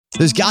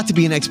There's got to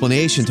be an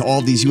explanation to all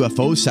of these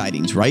UFO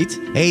sightings, right?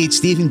 Hey, it's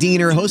Stephen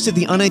Diener, host of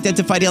the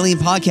Unidentified Alien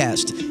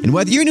Podcast. And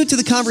whether you're new to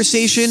the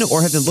conversation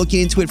or have been looking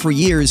into it for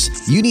years,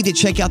 you need to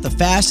check out the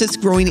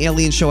fastest growing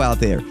alien show out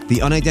there,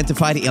 the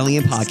Unidentified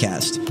Alien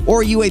Podcast,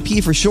 or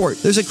UAP for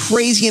short. There's a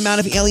crazy amount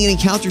of alien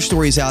encounter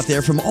stories out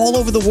there from all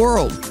over the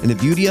world. And the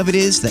beauty of it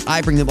is that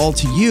I bring them all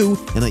to you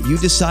and let you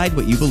decide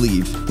what you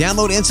believe.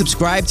 Download and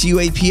subscribe to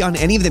UAP on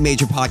any of the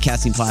major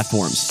podcasting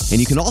platforms. And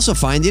you can also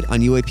find it on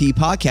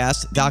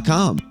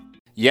UAPpodcast.com.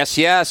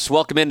 Yes.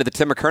 Welcome into the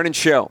Tim McKernan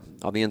Show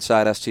on the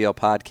Inside STL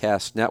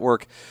Podcast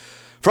Network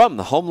from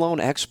the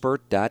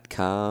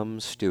HomeLoanExpert.com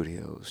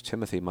studios.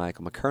 Timothy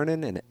Michael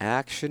McKernan and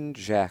Action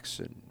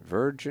Jackson,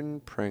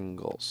 Virgin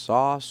Pringle,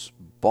 Sauce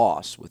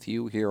Boss, with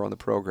you here on the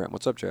program.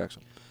 What's up,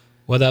 Jackson?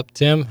 What up,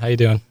 Tim? How you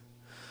doing?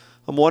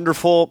 I'm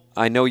wonderful.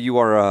 I know you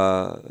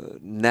are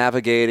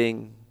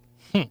navigating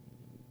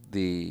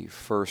the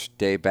first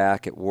day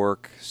back at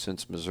work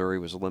since Missouri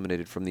was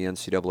eliminated from the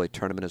NCAA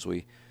tournament as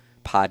we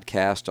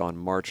podcast on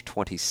March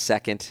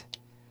 22nd,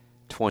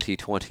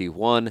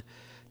 2021.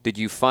 Did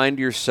you find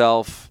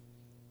yourself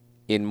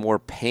in more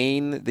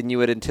pain than you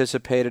had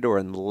anticipated or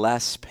in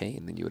less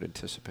pain than you had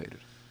anticipated?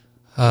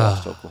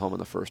 Lost Oklahoma in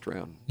the first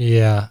round.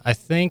 Yeah, I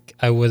think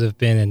I would have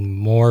been in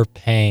more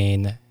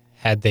pain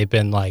had they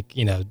been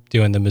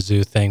doing the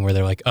Mizzou thing where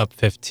they're like up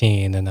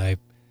 15 and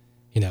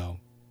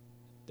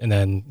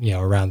then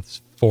around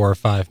 4 or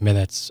 5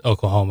 minutes,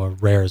 Oklahoma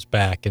rears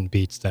back and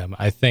beats them.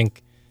 I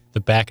think the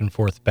back and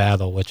forth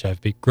battle, which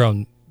I've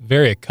grown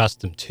very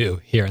accustomed to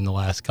here in the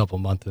last couple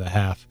month and a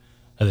half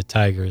of the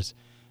Tigers,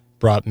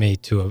 brought me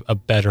to a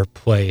better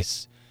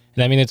place.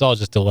 And I mean, it's all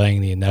just delaying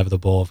the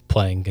inevitable of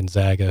playing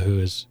Gonzaga, who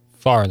is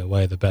far and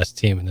away the best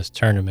team in this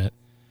tournament.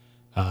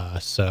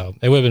 So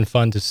it would have been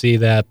fun to see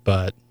that,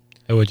 but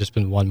it would have just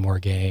been one more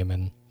game.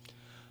 And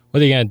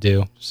what are you going to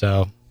do?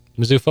 So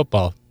Mizzou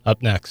football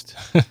up next.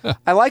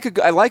 I like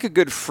a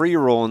good free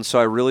roll, and so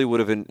I really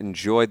would have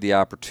enjoyed the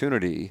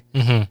opportunity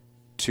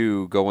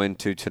to go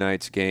into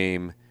tonight's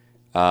game,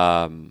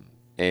 had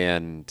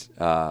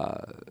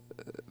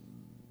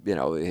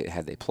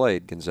they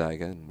played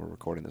Gonzaga, and we're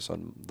recording this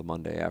on the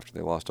Monday after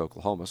they lost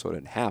Oklahoma, so it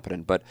didn't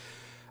happen, but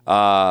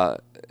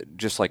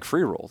just like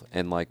free rolled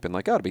and been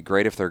like, oh, it'd be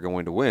great if they're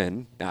going to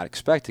win, not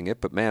expecting it,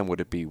 but man, would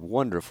it be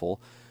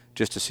wonderful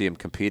just to see them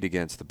compete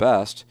against the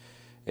best,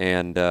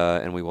 and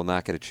we will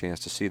not get a chance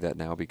to see that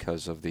now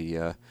because of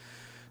the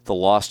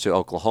loss to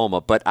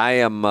Oklahoma. But I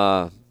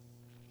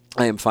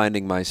am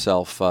finding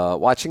myself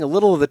watching a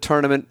little of the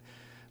tournament,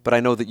 but I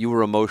know that you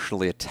were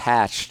emotionally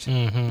attached.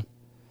 And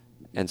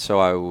so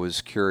I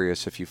was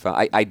curious if you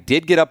found... I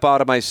did get up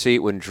out of my seat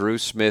when Drew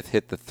Smith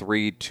hit the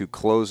three to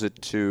close it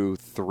to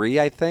 3,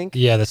 I think.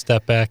 Yeah, the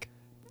step back.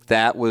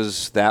 That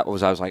was. I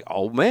was like,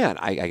 oh, man,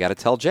 I got to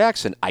tell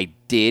Jackson. I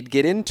did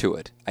get into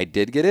it.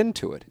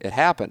 It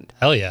happened.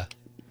 Hell yeah.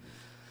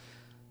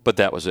 But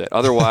that was it.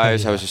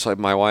 Otherwise, yeah. I was just like,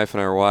 my wife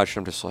and I were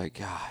watching. I'm just like,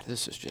 God,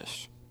 this is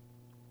just,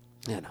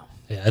 Yeah,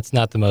 it's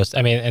not the most...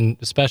 I mean, and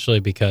especially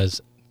because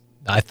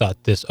I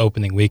thought this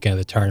opening weekend of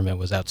the tournament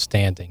was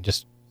outstanding.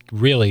 Just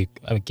really,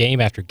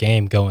 game after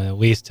game going at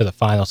least to the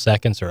final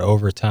seconds or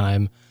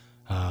overtime.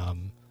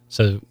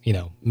 So,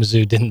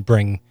 Mizzou didn't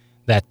bring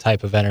that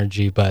type of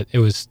energy, but it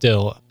was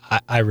still...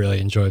 I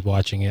really enjoyed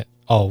watching it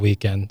all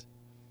weekend.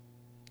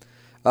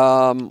 We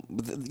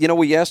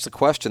asked the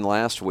question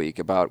last week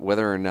about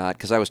whether or not,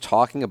 because I was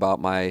talking about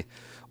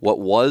what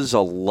was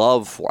a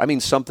love for,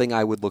 something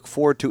I would look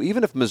forward to,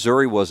 even if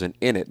Missouri wasn't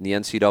in it in the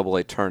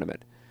NCAA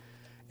tournament.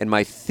 And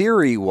my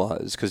theory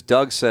was, because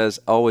Doug says,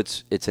 oh,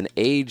 it's an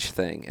age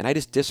thing, and I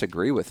just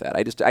disagree with that.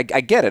 I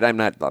get it.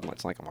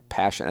 It's like I'm a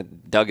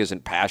passionate, Doug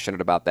isn't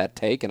passionate about that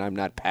take, and I'm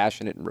not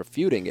passionate in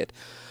refuting it,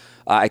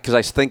 because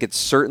I think it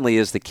certainly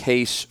is the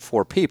case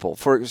for people.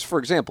 For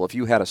example, if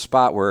you had a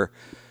spot where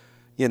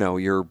you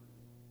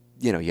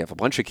have a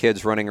bunch of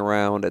kids running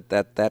around,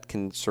 that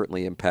can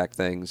certainly impact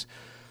things.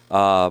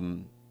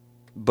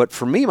 But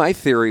for me, my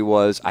theory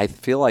was I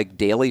feel like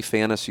daily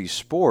fantasy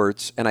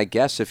sports, and I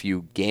guess if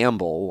you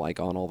gamble,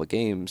 like on all the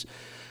games,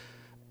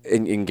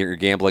 and you're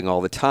gambling all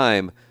the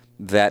time,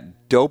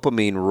 that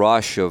dopamine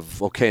rush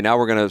of, okay, now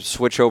we're going to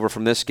switch over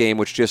from this game,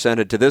 which just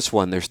ended, to this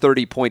one. There's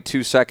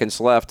 30.2 seconds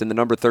left, and the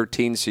number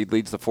 13 seed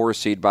leads the 4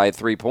 seed by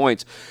 3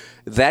 points.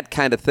 That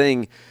kind of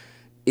thing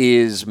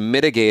is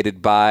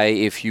mitigated by,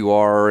 if you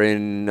are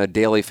in a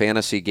daily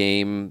fantasy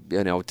game,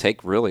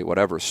 take really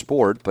whatever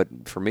sport, but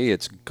for me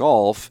it's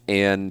golf,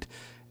 and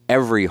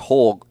every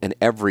hole and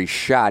every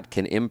shot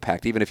can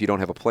impact, even if you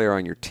don't have a player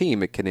on your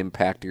team, it can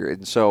impact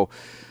and so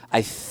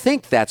I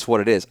think that's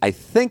what it is.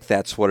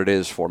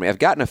 For me. I've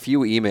gotten a few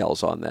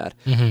emails on that.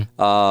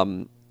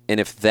 And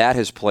if that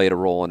has played a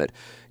role in it,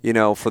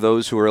 for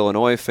those who are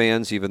Illinois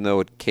fans, even though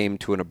it came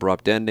to an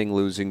abrupt ending,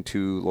 losing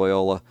to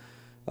Loyola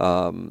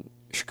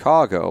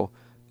Chicago.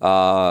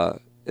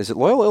 Is it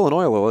Loyola,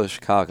 Illinois, or Loyola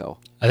Chicago?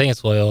 I think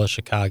it's Loyola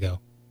Chicago.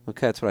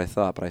 Okay, that's what I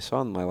thought. But I saw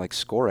on my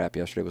score app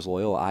yesterday it was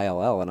Loyola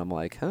ILL, and I'm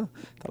like, I thought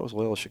it was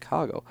Loyola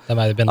Chicago. That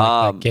might have been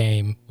that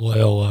game,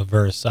 Loyola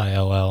versus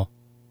ILL.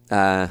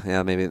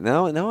 Yeah, maybe.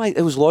 No,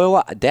 it was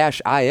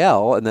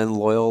Loyola-IL and then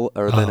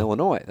then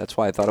Illinois. That's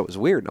why I thought it was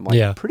weird. I'm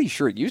like, I'm pretty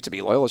sure it used to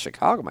be Loyola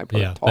Chicago. My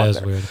that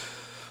is weird.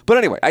 But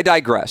anyway, I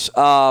digress.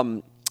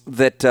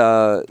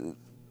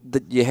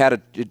 That you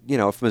had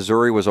if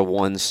Missouri was a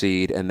 1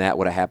 seed and that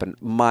would have happened,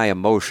 my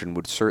emotion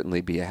would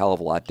certainly be a hell of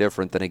a lot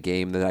different than a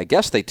game that I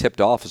guess they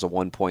tipped off as a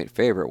 1-point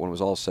favorite when it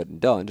was all said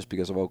and done, just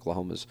because of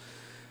Oklahoma's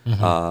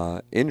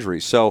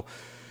injury. So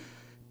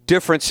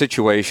different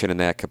situation in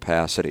that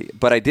capacity.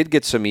 But I did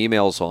get some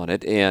emails on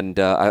it, and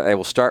I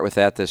will start with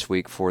that this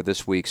week for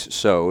this week's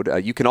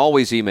SOD. You can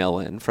always email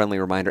in, friendly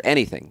reminder,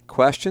 anything.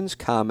 Questions,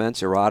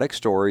 comments, erotic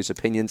stories,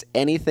 opinions,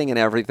 anything and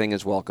everything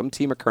is welcome.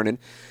 T. McKernan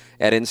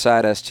at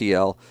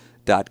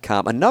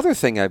InsideSTL.com. Another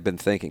thing I've been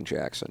thinking,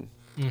 Jackson,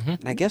 and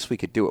I guess we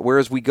could do it,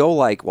 whereas we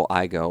go I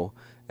go,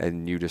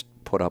 and you just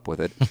put up with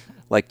it,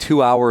 like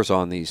 2 hours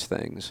on these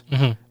things.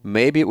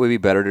 Maybe it would be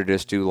better to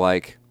just do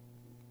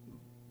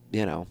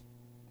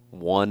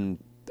one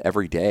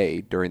every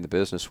day during the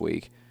business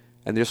week,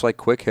 and just like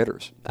quick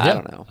hitters. I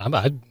don't know.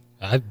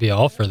 I'd be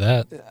all for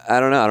that. I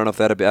don't know. I don't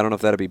know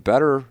if that'd be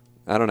better.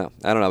 I don't know.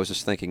 I was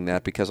just thinking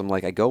that because I'm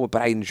like, but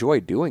I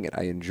enjoy doing it.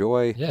 I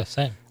enjoy. Yeah,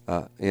 same.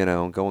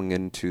 Going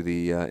into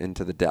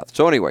the depth.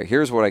 So anyway,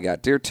 here's what I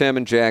got. Dear Tim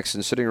and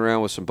Jackson, sitting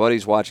around with some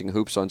buddies watching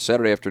hoops on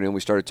Saturday afternoon,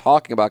 we started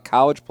talking about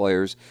college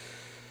players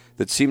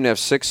that seem to have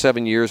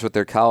 6-7 years with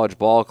their college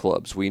ball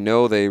clubs. We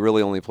know they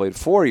really only played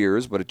 4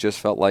 years, but it just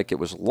felt like it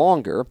was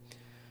longer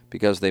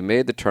because they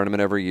made the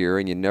tournament every year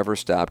and you never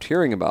stopped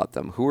hearing about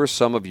them. Who are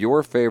some of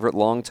your favorite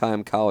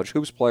longtime college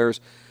hoops players?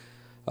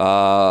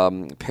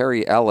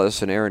 Perry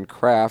Ellis and Aaron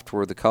Kraft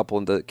were the couple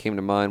that came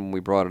to mind when we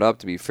brought it up.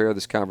 To be fair,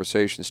 this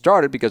conversation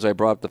started because I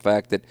brought up the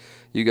fact that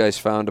you guys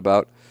found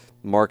about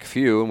Mark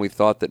Few, and we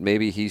thought that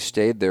maybe he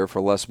stayed there for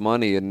less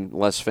money and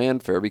less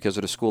fanfare because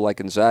at a school like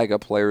Gonzaga,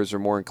 players are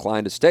more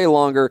inclined to stay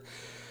longer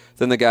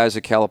than the guys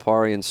at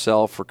Calipari and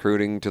Self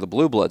recruiting to the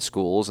blue blood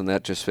schools, and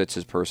that just fits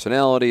his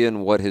personality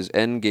and what his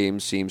end game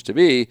seems to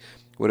be.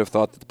 Would have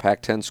thought that the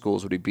Pac-10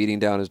 schools would be beating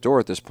down his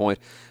door at this point.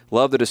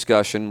 Love the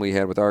discussion we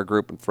had with our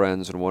group and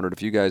friends, and wondered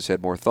if you guys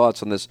had more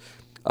thoughts on this.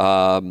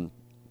 And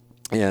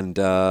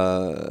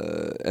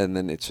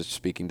then it's just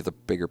speaking to the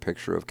bigger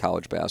picture of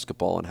college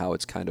basketball and how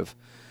it's kind of,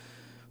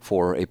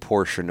 for a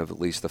portion of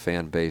at least the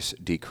fan base,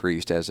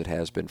 decreased as it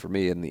has been for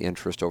me in the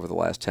interest over the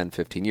last 10,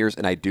 15 years.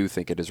 And I do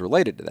think it is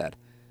related to that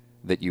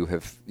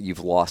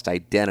you've lost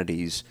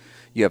identities.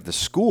 You have the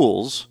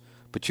schools,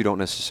 but you don't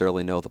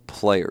necessarily know the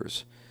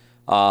players.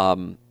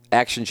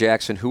 Action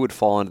Jackson, who would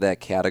fall into that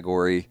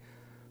category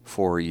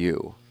for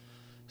you?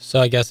 So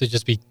I guess it'd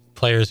just be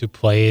players who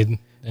played.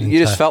 You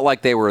just felt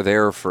like they were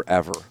there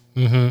forever.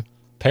 Mm-hmm.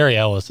 Perry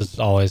Ellis is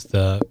always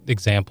the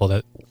example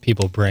that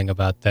people bring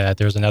about that.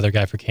 There's another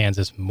guy for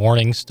Kansas,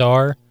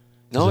 Morningstar.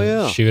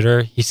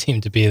 Shooter. He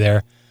seemed to be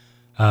there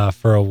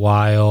for a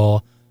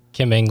while.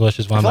 Kim English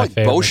is one of my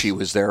favorites. Boshi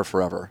was there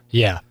forever.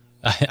 Yeah.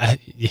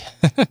 Yeah.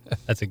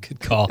 That's a good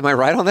call. Am I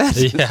right on that?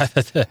 Yeah.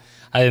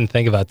 I didn't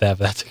think about that,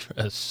 but that's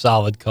a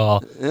solid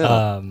call.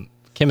 Yeah.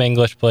 Kim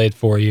English played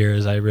 4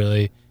 years.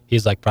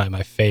 He's like probably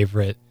my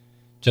favorite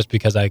just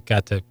because I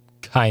got to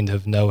kind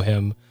of know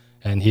him,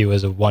 and he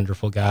was a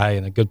wonderful guy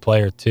and a good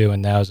player too,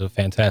 and now is a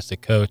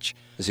fantastic coach.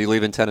 Is he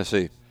leaving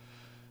Tennessee?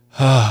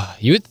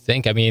 You would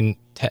think. I mean,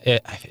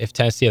 if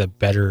Tennessee had a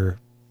better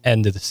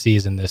end of the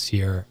season this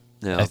year,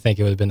 I think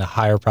it would have been a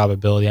higher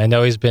probability. I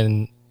know he's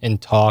been in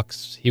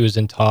talks. He was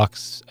in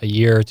talks a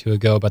year or two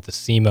ago about the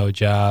SEMO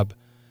job,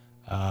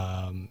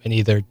 and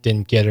either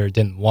didn't get it or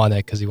didn't want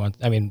it because he wants.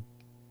 I mean,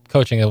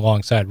 coaching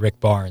alongside Rick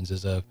Barnes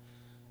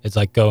it's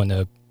like going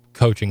to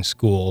coaching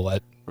school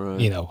at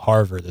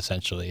Harvard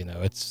essentially.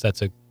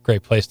 That's a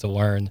great place to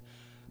learn.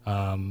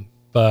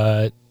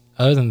 But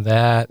other than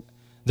that,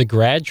 the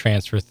grad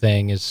transfer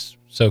thing is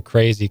so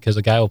crazy because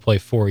a guy will play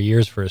 4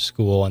 years for a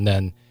school and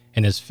then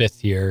in his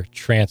 5th year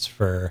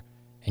transfer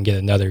and get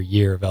another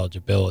year of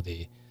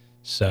eligibility.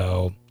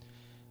 So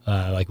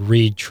like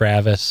Reed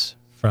Travis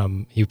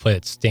he played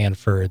at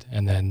Stanford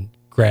and then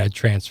grad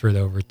transferred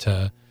over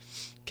to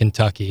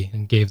Kentucky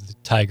and gave the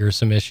Tigers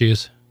some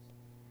issues.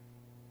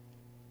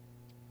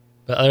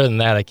 But other than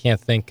that, I can't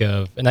think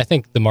of, and I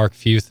think the Mark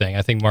Few thing,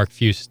 I think Mark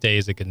Few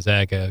stays at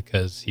Gonzaga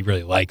because he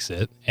really likes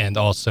it, and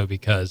also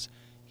because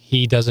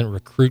he doesn't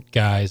recruit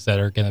guys that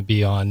are going to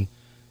be on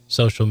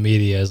social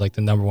media as like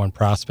the number one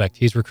prospect.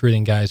 He's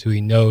recruiting guys who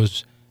he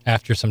knows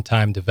after some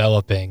time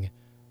developing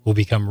will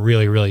become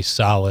really, really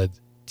solid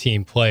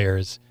team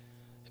players.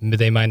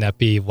 They might not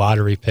be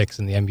lottery picks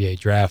in the NBA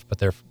draft, but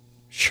they're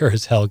sure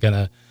as hell going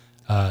to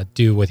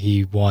do what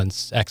he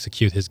wants,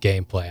 execute his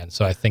game plan.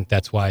 So I think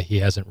that's why he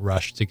hasn't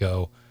rushed to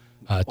go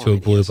to a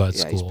blue blood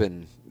school. He's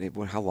been,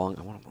 how long?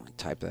 I want to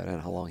type that in.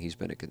 How long he's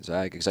been at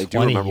Gonzaga? Because I do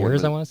 20 remember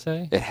years, I want to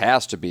say. It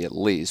has to be at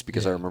least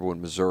because I remember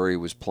when Missouri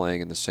was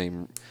playing in the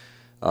same.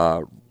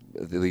 At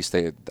least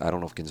I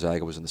don't know if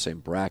Gonzaga was in the same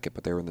bracket,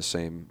 but they were in the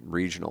same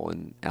regional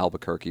in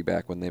Albuquerque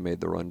back when they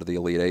made the run to the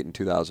Elite Eight in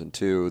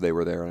 2002. They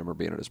were there. I remember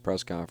being at his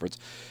press conference.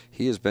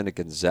 He has been at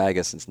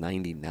Gonzaga since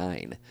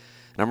 '99.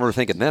 And I remember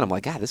thinking then, I'm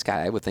like, God, this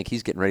guy, I would think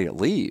he's getting ready to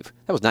leave.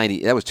 That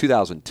was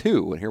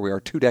 2002, and here we are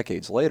 2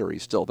 decades later.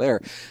 He's still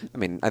there. I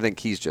mean, I think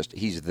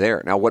he's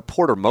there. Now, what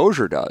Porter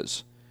Moser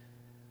does,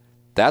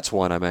 that's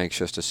one I'm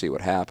anxious to see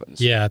what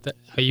happens. Yeah,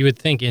 you would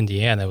think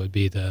Indiana would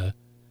be the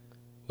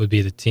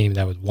team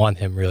that would want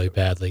him really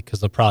badly,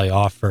 because they'll probably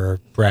offer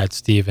Brad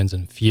Stevens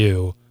and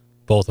Few.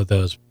 Both of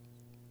those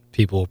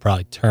people will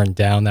probably turn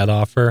down that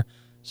offer.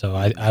 So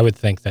I would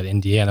think that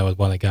Indiana would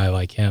want a guy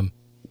like him.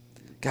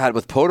 God,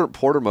 with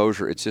Porter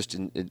Moser, it's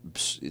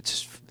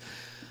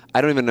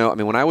I don't even know. I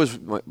mean, when I was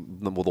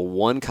the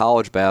one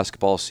college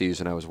basketball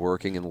season, I was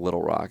working in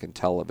Little Rock in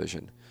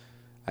television.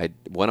 I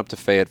went up to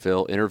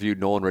Fayetteville, interviewed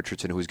Nolan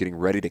Richardson, who was getting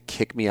ready to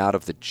kick me out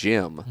of the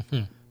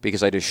gym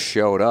because I just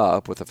showed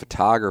up with a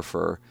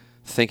photographer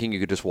thinking you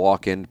could just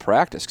walk in to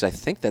practice, because I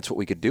think that's what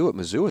we could do at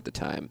Mizzou at the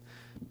time.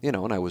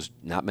 And I was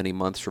not many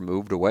months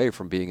removed away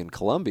from being in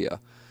Columbia.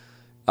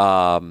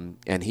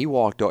 And he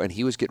walked over, and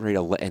he was getting ready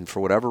to, and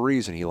for whatever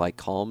reason, he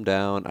calmed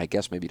down. I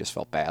guess maybe he just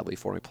felt badly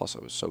for me. Plus, I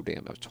was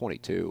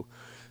 22.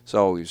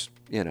 So he was,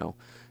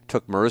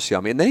 took mercy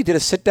on me. And then he did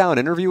a sit-down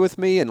interview with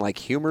me and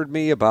humored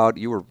me about,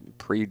 you were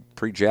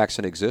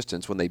pre-Jackson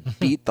existence, when they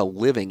beat the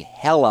living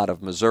hell out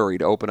of Missouri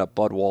to open up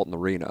Bud Walton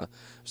Arena.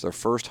 It was their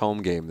first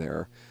home game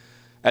there.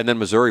 And then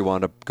Missouri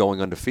wound up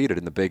going undefeated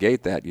in the Big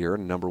 8 that year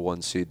and number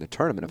 1 seed in the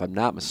tournament. If I'm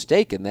not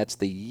mistaken, that's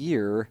the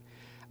year,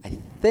 I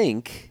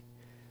think,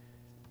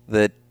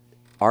 that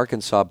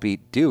Arkansas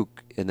beat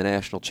Duke in the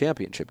national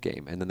championship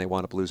game, and then they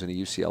wound up losing to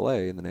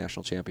UCLA in the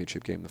national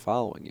championship game the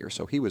following year.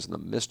 So he was in the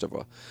midst of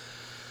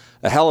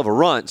a hell of a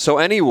run. So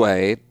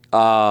anyway,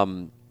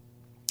 Porter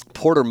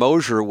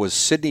Moser was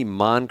Sidney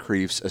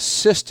Moncrief's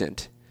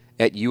assistant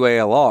at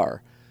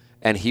UALR,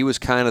 and he was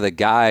kind of the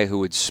guy who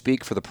would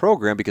speak for the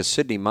program, because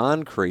Sidney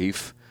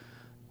Moncrief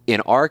in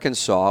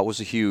Arkansas was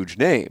a huge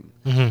name.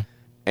 Mm-hmm.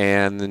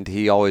 And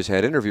he always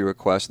had interview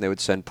requests, and they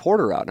would send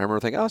Porter out. And I remember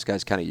thinking, this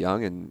guy's kind of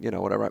young and,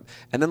 whatever.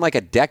 And then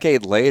a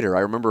decade later, I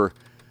remember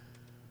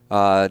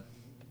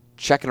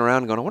checking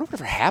around and going, I wonder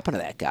whatever happened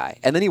to that guy.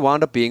 And then he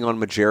wound up being on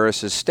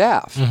Majerus'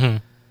 staff. Mm-hmm.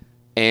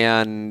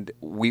 And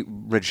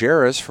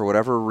Majerus, for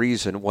whatever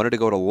reason, wanted to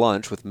go to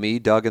lunch with me,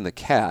 Doug, and the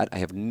cat.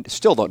 I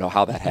still don't know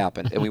how that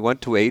happened. And we went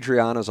to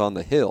Adriana's on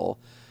the Hill.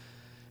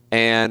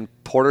 And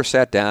Porter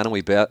sat down, and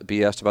we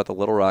BS'd about the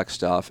Little Rock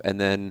stuff. And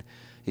then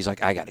he's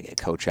like, I got to get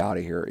Coach out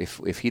of here.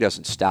 If he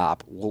doesn't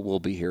stop, we'll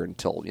be here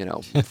until,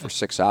 for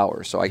 6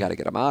 hours. So I got to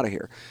get him out of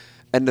here.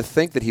 And to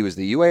think that he was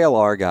the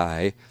UALR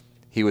guy,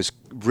 he was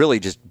really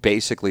just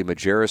basically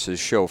Majerus'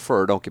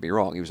 chauffeur. Don't get me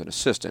wrong, he was an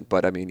assistant.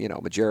 But,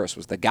 Majerus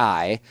was the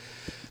guy.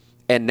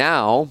 And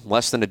now,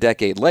 less than a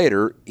decade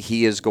later,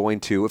 he is going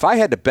to, if I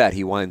had to bet,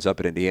 he winds up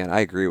at Indiana. I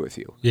agree with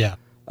you. Yeah.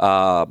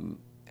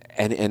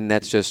 And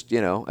that's just,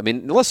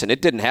 listen,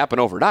 it didn't happen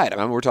overnight.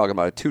 We're talking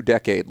about a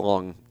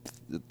 2-decade-long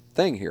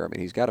thing here.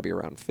 He's got to be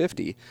around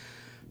 50,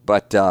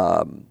 but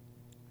to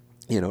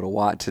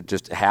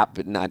just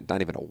happen,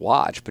 not even to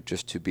watch, but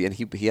just to be. And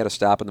he had a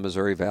stop in the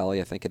Missouri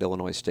Valley, I think, at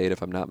Illinois State,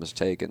 if I'm not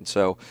mistaken.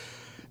 So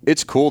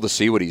it's cool to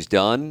see what he's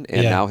done,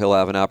 and now he'll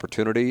have an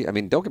opportunity.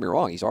 Don't get me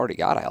wrong, he's already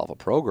got a hell of a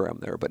program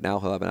there, but now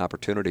he'll have an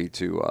opportunity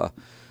to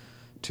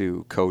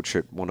coach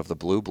at one of the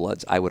Blue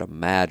Bloods, I would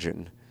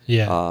imagine.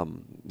 Yeah.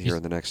 Here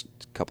in the next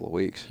couple of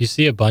weeks. You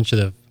see a bunch of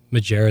the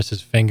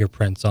Majerus'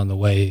 fingerprints on the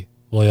way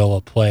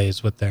Loyola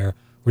plays with their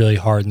really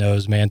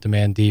hard-nosed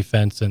man-to-man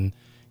defense and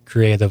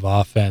creative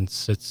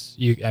offense.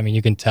 You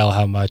can tell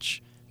how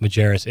much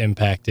Majerus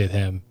impacted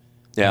him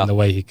in the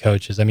way he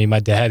coaches. My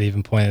dad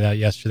even pointed out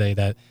yesterday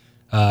that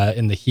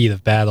in the heat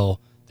of battle,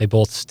 they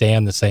both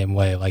stand the same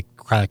way,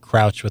 kind of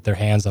crouch with their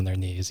hands on their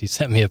knees. He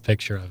sent me a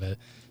picture of it.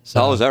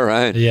 So, is that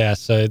right? Yeah,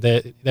 so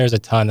there's a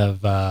ton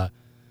of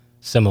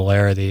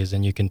similarities,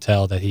 and you can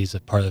tell that he's a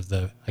part of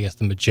the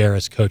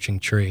Majerus coaching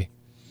tree.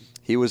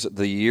 He was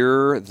the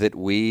year that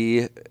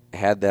we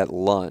had that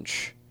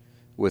lunch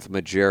with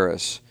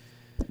Majerus.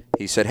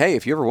 He said, hey,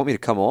 if you ever want me to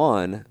come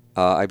on,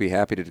 I'd be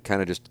happy to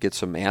kind of just get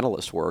some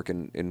analyst work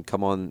and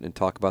come on and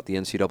talk about the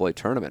NCAA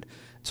tournament.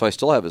 So I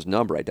still have his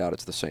number. I doubt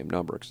it's the same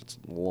number because it's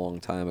a long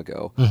time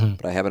ago. Mm-hmm.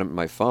 But I have it on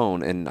my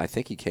phone, and I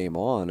think he came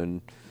on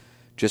and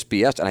just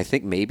BS'd. And I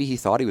think maybe he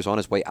thought he was on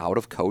his way out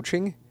of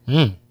coaching.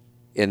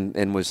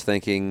 And was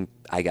thinking,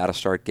 I got to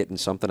start getting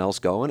something else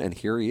going. And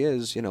here he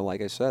is,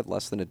 like I said,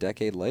 less than a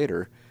decade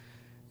later.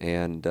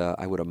 And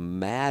I would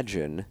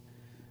imagine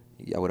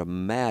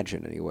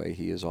anyway,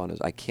 he is on his,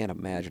 I can't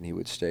imagine he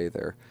would stay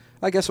there.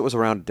 I guess it was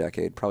around a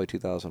decade, probably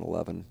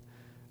 2011.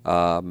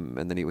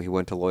 And then he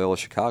went to Loyola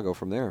Chicago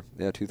from there.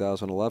 Yeah,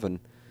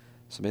 2011.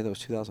 So maybe that was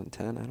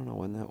 2010. I don't know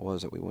when that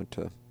was that we went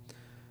to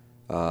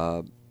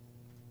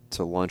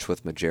lunch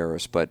with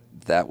Majerus, but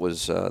that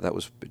was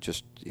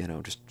just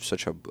just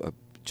such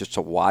just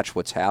to watch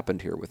what's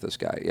happened here with this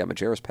guy. Yeah,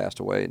 Majerus passed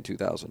away in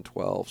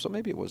 2012, so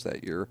maybe it was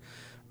that year,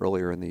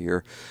 earlier in the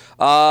year.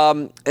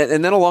 And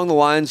then along the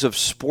lines of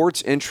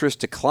sports interest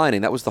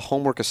declining, that was the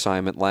homework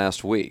assignment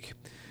last week.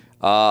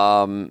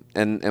 And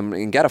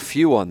got a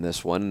few on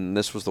this one. And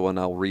this was the one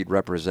I'll read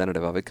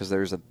representative of it because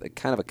there's a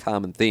kind of a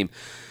common theme.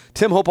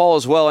 Tim, hope all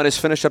is well. I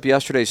just finished up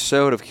yesterday's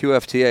episode of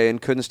QFTA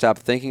and couldn't stop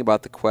thinking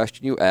about the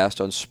question you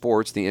asked on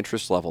sports, the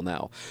interest level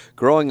now.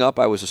 Growing up,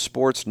 I was a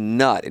sports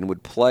nut and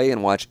would play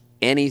and watch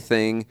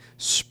anything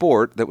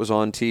sport that was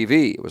on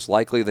TV. It was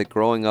likely that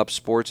growing up,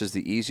 sports is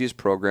the easiest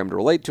program to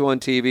relate to on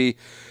TV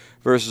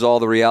versus all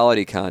the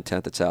reality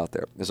content that's out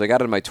there. As I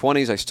got into my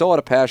 20s, I still had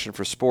a passion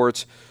for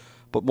sports,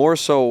 but more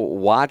so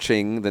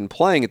watching than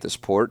playing at this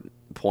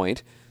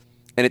point.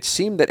 And it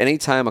seemed that any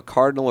time a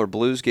Cardinal or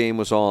Blues game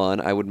was on,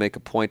 I would make a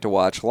point to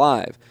watch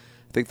live.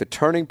 I think the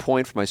turning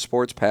point for my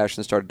sports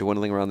passion started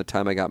dwindling around the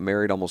time I got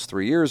married almost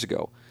 3 years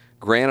ago.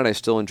 Granted, I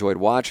still enjoyed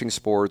watching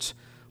sports,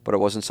 but it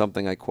wasn't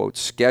something I, quote,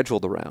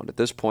 scheduled around. At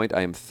this point, I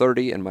am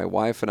 30, and my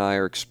wife and I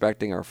are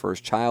expecting our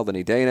first child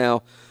any day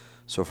now.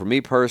 So for me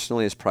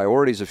personally, as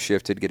priorities have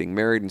shifted, getting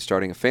married and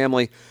starting a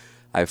family,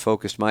 I've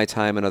focused my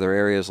time in other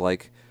areas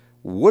like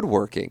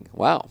woodworking,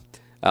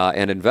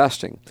 and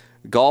investing.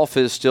 Golf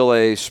is still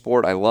a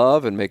sport I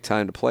love and make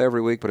time to play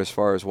every week, but as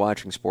far as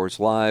watching sports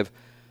live,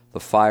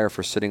 the fire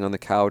for sitting on the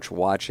couch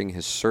watching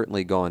has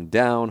certainly gone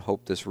down.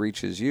 Hope this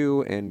reaches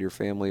you and your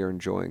family are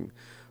enjoying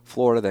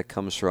Florida. That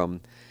comes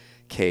from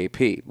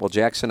KP. Well,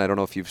 Jackson, I don't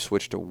know if you've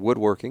switched to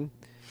woodworking,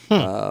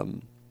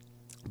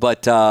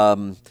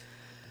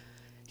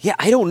 yeah,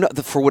 I don't know.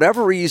 For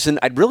whatever reason,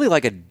 I'd really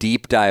like a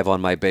deep dive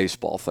on my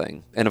baseball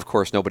thing. And, of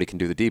course, nobody can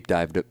do the deep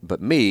dive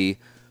but me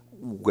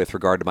with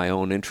regard to my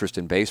own interest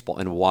in baseball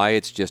and why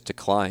it's just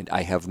declined.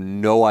 I have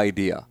no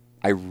idea.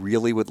 I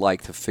really would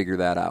like to figure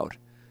that out.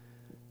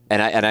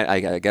 And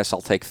I guess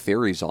I'll take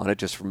theories on it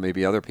just from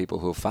maybe other people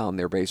who have found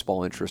their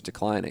baseball interest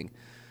declining.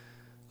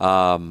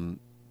 And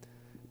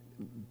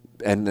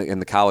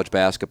the college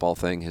basketball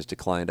thing has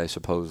declined, I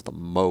suppose, the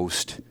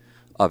most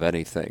of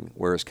anything,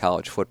 whereas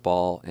college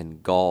football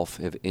and golf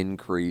have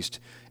increased.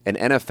 And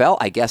NFL,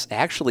 I guess,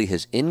 actually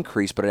has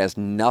increased, but it has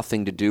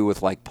nothing to do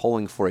with, like,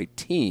 pulling for a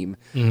team.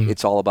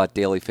 It's all about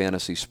daily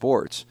fantasy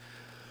sports.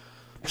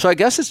 So I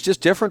guess it's just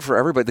different for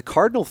everybody. The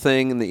Cardinal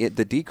thing and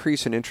the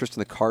decrease in interest in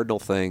the Cardinal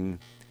thing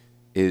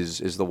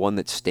is the one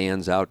that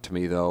stands out to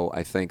me, though,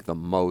 I think the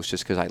most,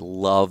 just because I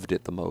loved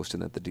it the most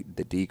and that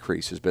the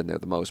decrease has been there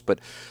the most. But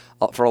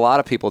for a lot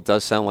of people, it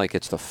does sound like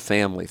it's the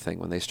family thing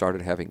when they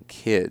started having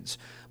kids.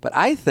 But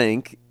I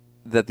think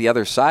that the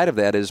other side of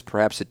that is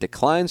perhaps it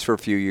declines for a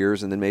few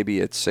years, and then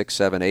maybe at 6,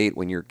 7, 8,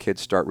 when your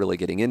kids start really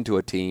getting into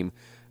a team,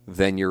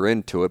 then you're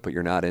into it, but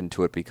you're not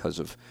into it because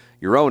of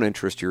your own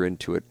interest. You're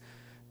into it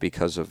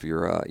because of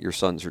your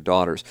sons or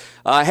daughters.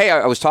 Hey,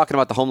 I was talking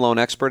about the home loan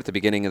expert at the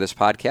beginning of this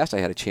podcast. I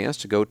had a chance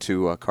to go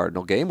to a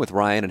Cardinal game with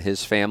Ryan and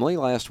his family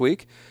last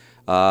week,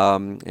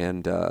 and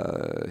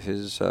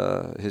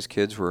his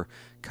kids were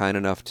kind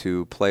enough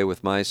to play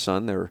with my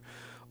son. They're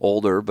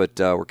older, but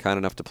were kind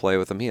enough to play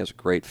with him. He has a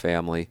great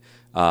family,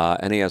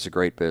 and he has a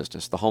great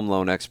business.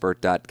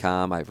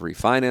 TheHomeLoanExpert.com. I've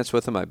refinanced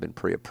with him. I've been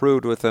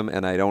pre-approved with him,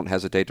 and I don't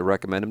hesitate to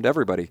recommend him to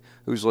everybody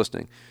who's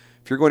listening.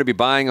 If you're going to be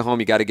buying a home,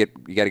 you got to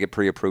get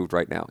pre-approved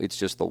right now. It's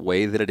just the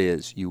way that it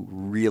is. You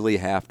really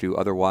have to.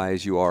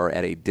 Otherwise, you are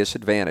at a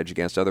disadvantage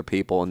against other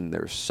people, and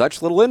there's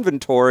such little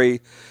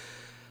inventory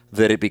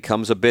that it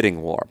becomes a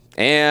bidding war.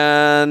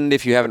 And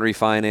if you haven't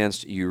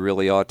refinanced, you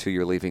really ought to.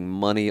 You're leaving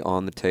money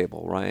on the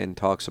table. Ryan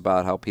talks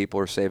about how people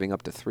are saving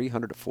up to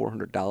 $300 to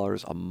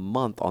 $400 a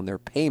month on their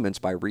payments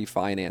by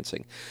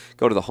refinancing.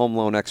 Go to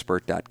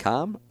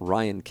thehomeloanexpert.com.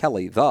 Ryan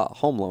Kelly,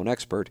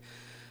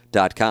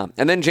 thehomeloanexpert.com.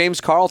 And then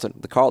James Carlton,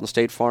 the Carlton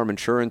State Farm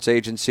Insurance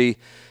Agency.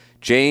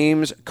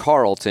 James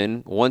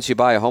Carlton, once you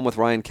buy a home with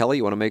Ryan Kelly,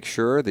 you want to make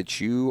sure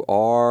that you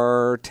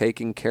are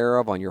taken care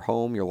of on your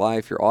home, your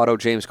life, your auto.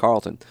 James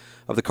Carlton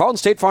of the Carlton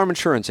State Farm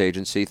Insurance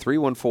Agency,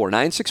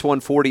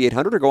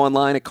 314-961-4800, or go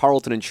online at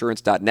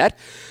carltoninsurance.net.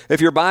 If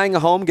you're buying a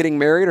home, getting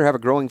married, or have a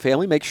growing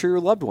family, make sure your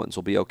loved ones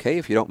will be okay.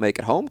 If you don't make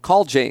it home,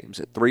 call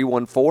James at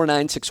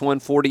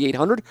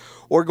 314-961-4800,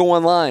 or go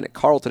online at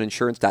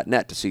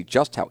carltoninsurance.net to see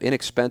just how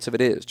inexpensive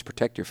it is to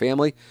protect your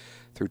family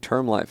through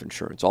term life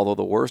insurance. Although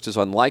the worst is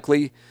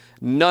unlikely,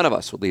 none of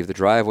us would leave the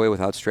driveway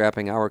without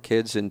strapping our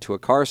kids into a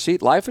car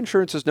seat. Life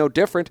insurance is no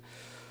different.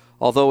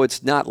 Although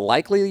it's not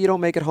likely that you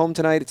don't make it home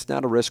tonight, it's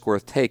not a risk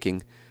worth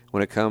taking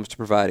when it comes to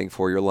providing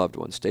for your loved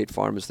ones. State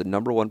Farm is the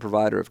 #1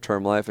 provider of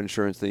term life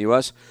insurance in the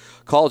U.S.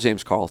 Call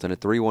James Carlton at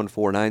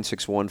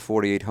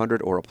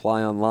 314-961-4800 or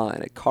apply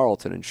online at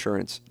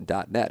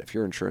carltoninsurance.net. If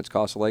your insurance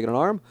costs a leg and an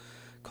arm,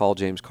 call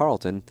James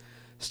Carlton,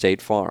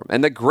 State Farm.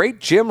 And the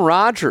great Jim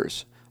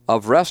Rogers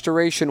of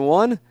Restoration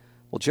One,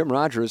 well, Jim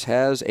Rogers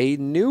has a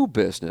new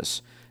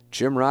business.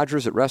 Jim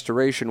Rogers at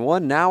Restoration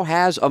One now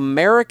has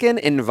American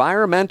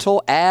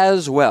Environmental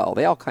as well.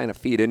 They all kind of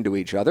feed into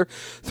each other.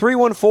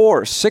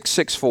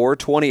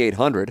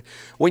 314-664-2800.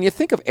 When you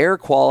think of air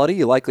quality,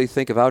 you likely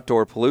think of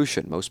outdoor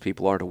pollution. Most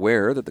people aren't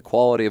aware that the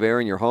quality of air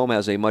in your home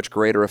has a much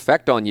greater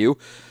effect on you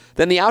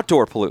than the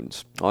outdoor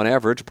pollutants. On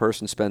average, a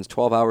person spends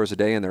 12 hours a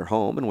day in their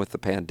home, and with the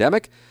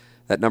pandemic,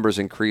 that number's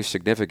increased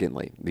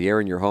significantly. The air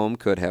in your home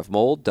could have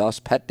mold,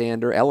 dust, pet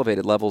dander,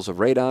 elevated levels of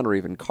radon, or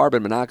even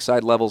carbon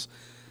monoxide levels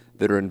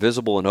that are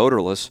invisible and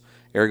odorless.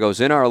 Air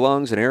goes in our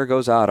lungs and air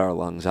goes out our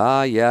lungs.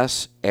 Ah,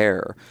 yes,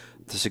 air.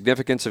 The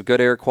significance of good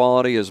air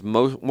quality is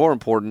more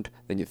important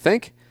than you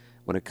think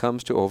when it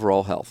comes to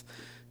overall health.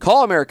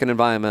 Call American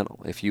Environmental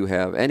if you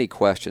have any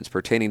questions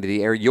pertaining to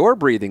the air you're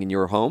breathing in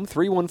your home.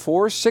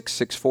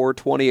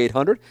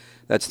 314-664-2800.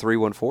 That's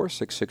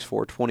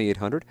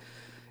 314-664-2800.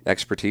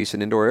 Expertise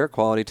in indoor air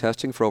quality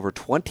testing for over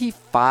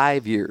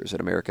 25 years at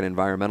American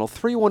Environmental.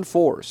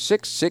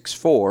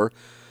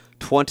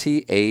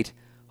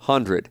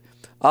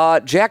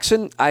 314-664-2800.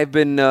 Jackson, I've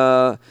been...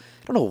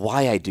 I don't know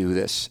why I do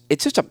this.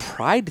 It's just a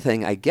pride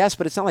thing, I guess,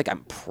 but it's not like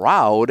I'm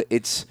proud.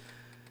 It's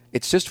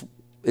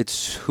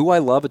who I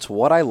love. It's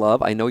what I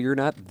love. I know you're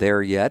not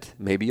there yet.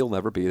 Maybe you'll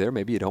never be there.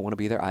 Maybe you don't want to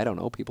be there. I don't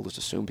know. People just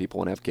assume people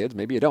want to have kids.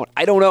 Maybe you don't.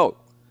 I don't know.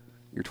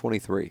 You're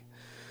 23.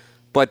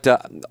 But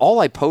all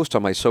I post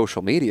on my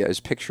social media is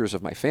pictures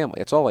of my family.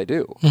 That's all I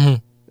do.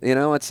 Mm-hmm. You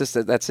know, it's just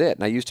that's it.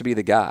 And I used to be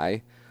the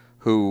guy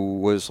who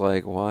was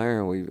like, why? I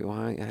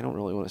don't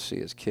really want to see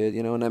his kid,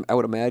 you know. And I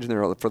would imagine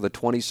for the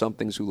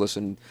 20-somethings who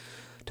listen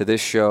to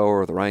this show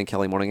or the Ryan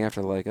Kelly Morning After,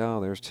 they're like,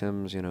 oh, there's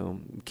Tim's,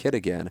 kid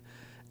again.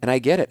 And I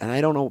get it, and I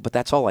don't know, but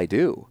that's all I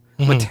do.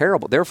 Mm-hmm. I'm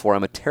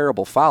a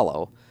terrible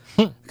follow,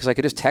 because I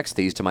could just text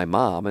these to my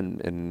mom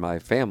and my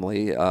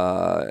family,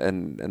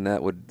 and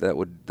that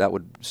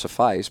would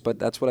suffice. But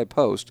that's what I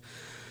post.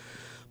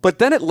 But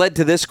then it led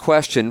to this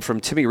question from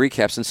Timmy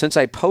Recaps, and since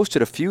I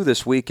posted a few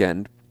this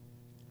weekend,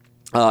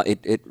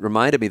 it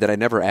reminded me that I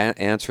never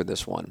answered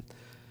this one.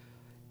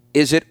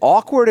 Is it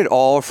awkward at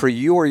all for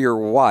you or your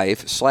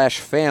wife /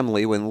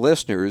 family when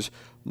listeners,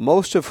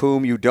 most of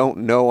whom you don't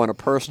know on a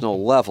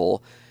personal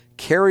level,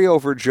 carry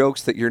over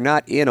jokes that you're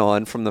not in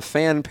on from the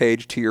fan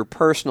page to your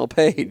personal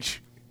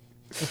page?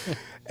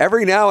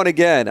 Every now and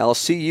again, I'll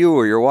see you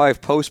or your wife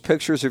post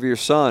pictures of your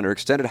son or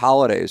extended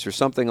holidays or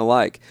something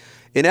alike.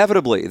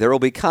 Inevitably, there will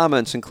be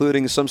comments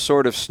including some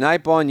sort of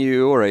snipe on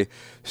you or a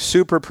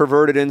super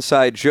perverted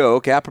inside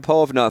joke,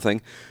 apropos of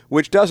nothing,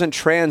 which doesn't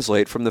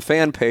translate from the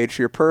fan page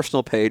to your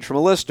personal page from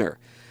a listener.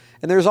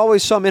 And there's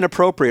always some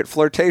inappropriate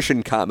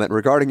flirtation comment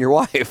regarding your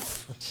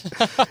wife.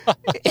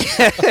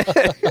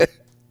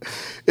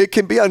 It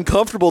can be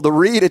uncomfortable to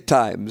read at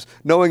times,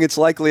 knowing it's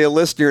likely a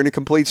listener and a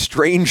complete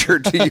stranger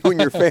to you and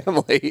your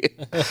family.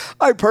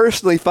 I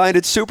personally find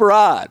it super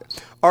odd.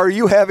 Are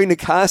you having to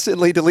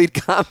constantly delete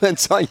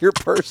comments on your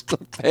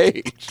personal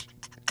page?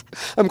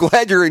 I'm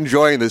glad you're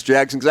enjoying this,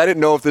 Jackson, because I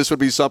didn't know if this would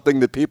be something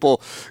that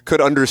people could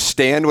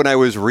understand when I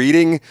was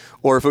reading,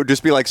 or if it would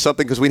just be like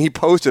something, because when he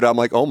posted, I'm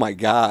like, oh my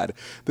God,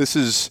 this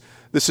is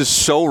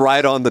so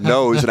right on the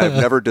nose, and I've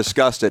never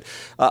discussed it.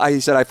 He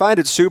said, I find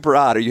it super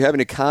odd. Are you having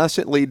to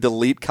constantly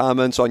delete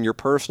comments on your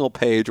personal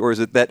page, or is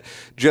it that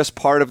just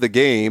part of the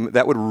game?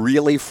 That would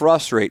really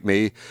frustrate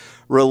me.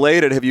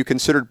 Related, have you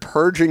considered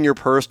purging your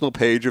personal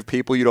page of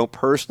people you don't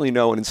personally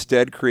know and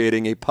instead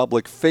creating a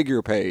public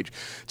figure page?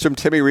 It's from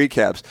Timmy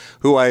Recaps,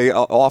 who I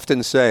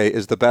often say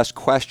is the best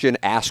question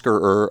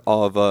asker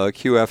of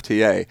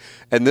QFTA.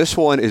 And this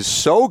one is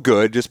so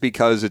good just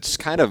because it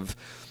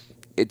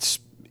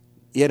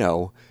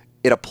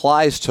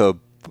applies to,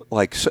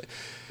 like,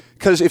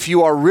 because if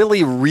you are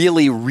really,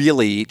 really,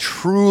 really,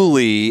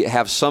 truly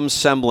have some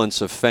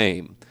semblance of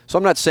fame. So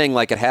I'm not saying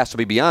like it has to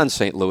be beyond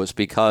St. Louis,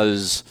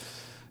 because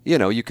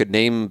you could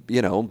name,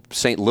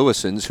 St.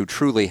 Louisans who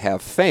truly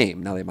have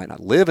fame. Now, they might not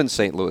live in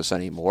St. Louis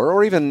anymore,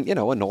 or even, a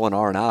Nolan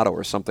Arenado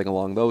or something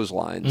along those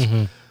lines.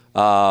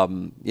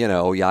 Mm-hmm.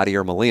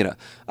 Yadier Molina.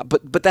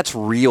 But that's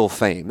real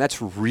fame.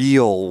 That's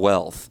real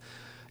wealth.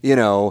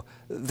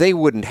 They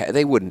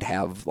wouldn't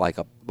have I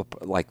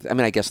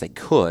guess they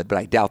could, but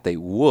I doubt they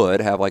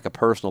would have like a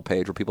personal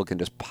page where people can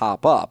just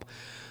pop up.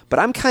 But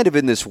I'm kind of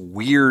in this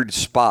weird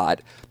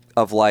spot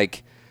of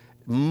like,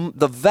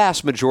 the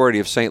vast majority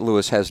of St.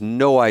 Louis has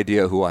no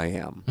idea who I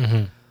am.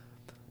 Mm-hmm.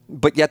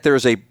 But yet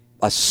there's a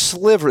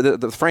sliver.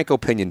 The Franco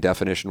Pinion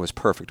definition was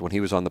perfect when he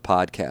was on the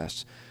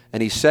podcast.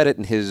 And he said it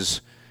in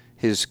his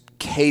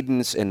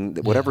cadence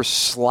and whatever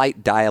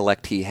slight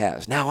dialect he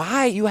has.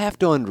 Now, you have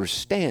to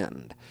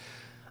understand,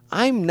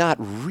 I'm not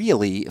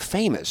really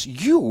famous.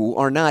 You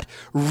are not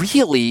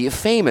really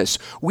famous.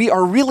 We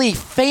are really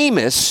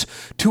famous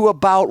to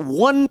about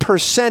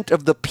 1%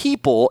 of the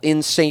people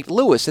in St.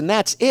 Louis, and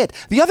that's it.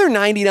 The other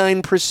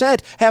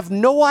 99% have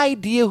no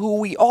idea who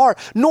we are,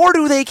 nor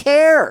do they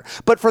care.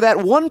 But for that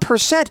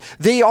 1%,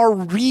 they are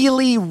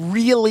really,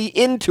 really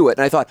into it.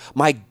 And I thought,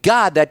 my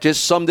God, that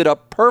just summed it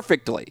up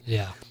perfectly.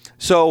 Yeah.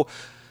 So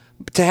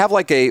to have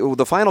like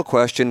the final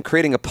question,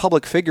 creating a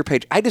public figure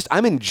page,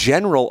 I'm in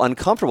general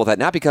uncomfortable with that.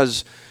 Not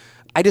because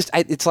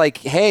it's like,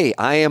 hey,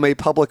 I am a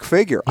public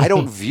figure. I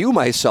don't view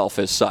myself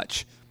as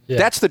such. Yeah.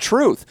 That's the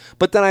truth.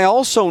 But then I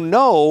also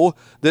know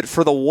that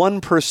for the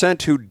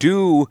 1% who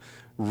do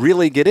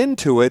really get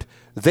into it,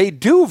 they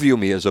do view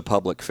me as a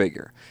public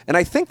figure. And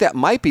I think that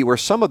might be where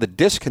some of the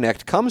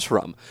disconnect comes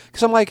from.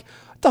 Because I'm like,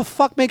 the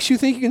fuck makes you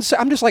think you can say?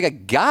 I'm just like a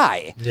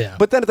guy. Yeah.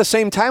 But then at the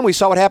same time, we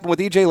saw what happened with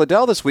EJ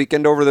Liddell this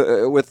weekend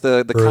over with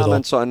the Brutal.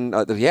 comments on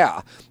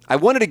I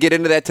wanted to get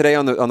into that today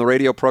on the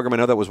radio program. I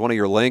know that was one of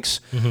your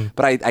links,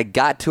 but I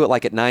got to it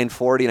like at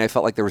 9:40, and I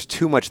felt like there was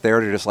too much there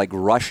to just like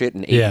rush it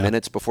in 8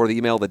 minutes before the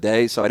email of the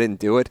day, so I didn't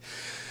do it.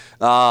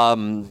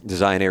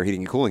 Design, air,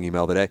 heating, and cooling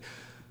email today.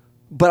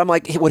 But I'm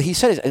like, what he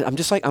said is, I'm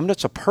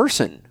just a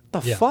person.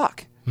 What the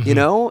fuck? You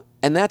know?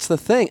 And that's the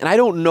thing. And I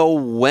don't know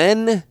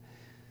when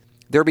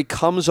there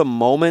becomes a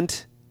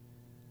moment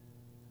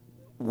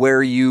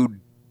where you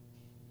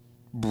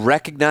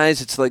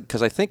recognize it's like,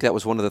 because I think that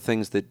was one of the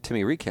things that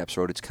Timmy Recaps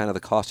wrote. It's kind of the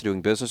cost of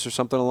doing business or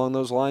something along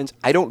those lines.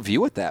 I don't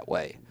view it that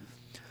way.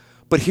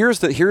 But here's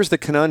the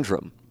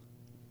conundrum.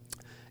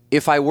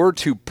 If I were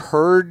to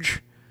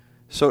purge,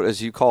 so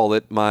as you call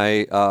it,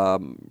 my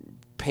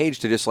page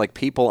to just like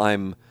people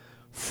I'm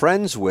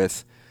friends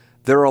with,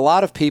 there are a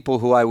lot of people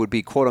who I would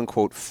be quote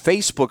unquote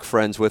Facebook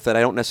friends with that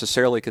I don't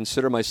necessarily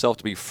consider myself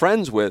to be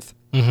friends with,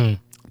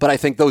 but I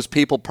think those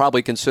people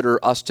probably consider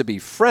us to be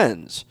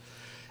friends.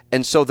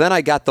 And so then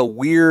I got the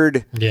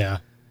weird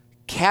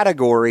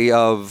category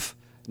of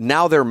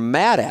now they're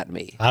mad at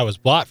me. I was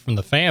blocked from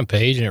the fan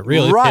page, and it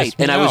really pissed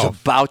me and I off.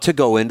 was about to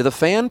go into the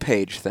fan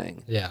page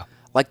thing. Yeah.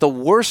 Like the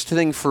worst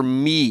thing for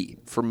me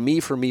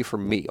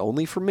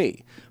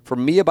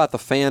about the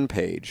fan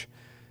page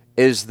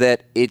is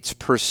that it's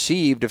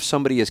perceived if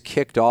somebody is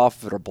kicked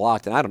off or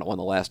blocked, and I don't know when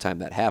the last time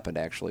that happened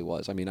actually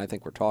was. I mean, I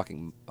think we're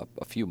talking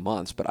a few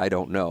months, but I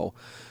don't know.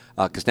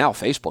 Because now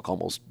Facebook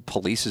almost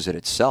polices it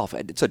itself.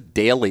 It's a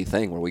daily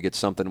thing where we get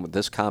something with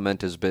this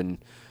comment has been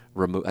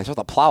removed. I saw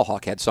the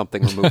Plowhawk had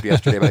something removed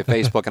yesterday by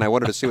Facebook, and I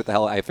wanted to see what the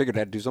hell. I figured I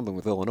had to do something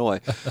with Illinois.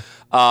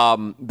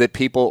 That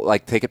people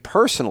like take it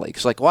personally.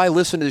 Because like, well, I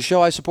listen to the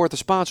show, I support the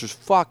sponsors.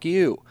 Fuck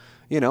you.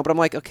 You know, but I'm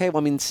like, okay,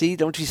 well, I mean,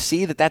 don't you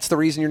see that that's the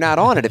reason you're not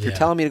on it? If you're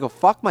telling me to go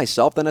fuck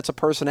myself, then it's a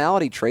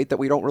personality trait that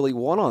we don't really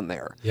want on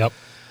there. Yep.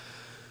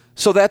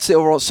 So that's the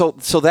overall. So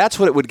that's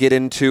what it would get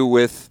into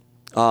with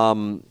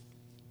quote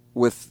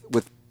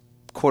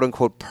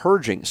unquote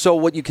purging. So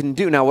what you can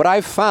do now, what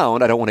I've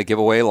found, I don't want to give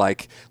away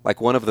like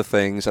one of the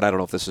things, and I don't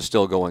know if this is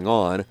still going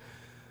on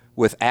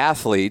with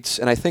athletes,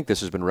 and I think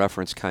this has been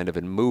referenced kind of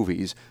in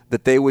movies,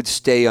 that they would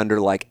stay under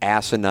like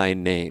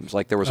asinine names.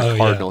 Like there was a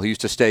Cardinal who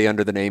used to stay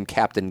under the name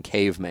Captain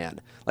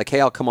Caveman. Like,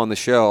 hey, I'll come on the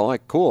show. I'm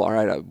like, cool, all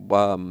right. You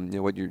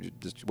know, where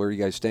are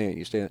you guys staying?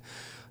 You staying?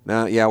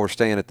 No, yeah, we're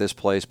staying at this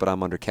place, but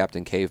I'm under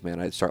Captain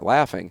Caveman. I'd start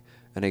laughing.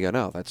 And they go,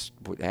 no, that's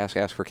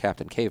ask for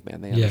Captain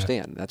Caveman. They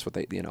understand. That's what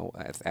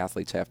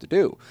athletes have to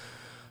do.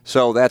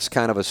 So that's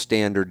kind of a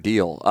standard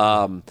deal.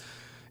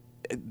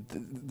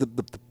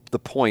 The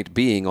point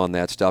being on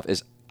that stuff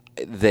is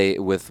they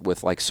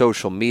with like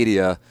social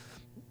media,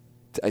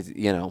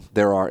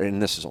 there are, and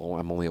this is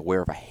I'm only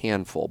aware of a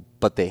handful,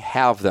 but they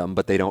have them,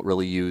 but they don't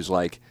really use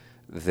like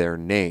their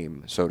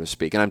name, so to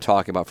speak. And I'm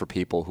talking about for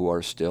people who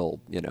are still,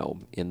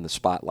 in the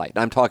spotlight.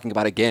 And I'm talking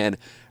about, again,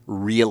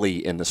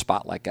 really in the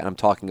spotlight. And I'm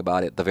talking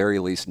about, at the very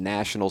least,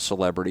 national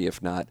celebrity,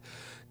 if not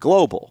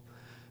global.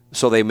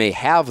 So they may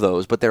have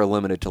those, but they're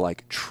limited to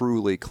like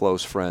truly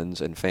close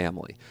friends and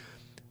family.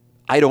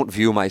 I don't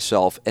view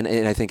myself, and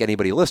I think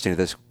anybody listening to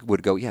this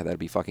would go, yeah, that'd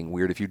be fucking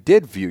weird if you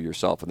did view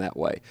yourself in that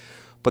way.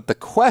 But the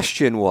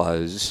question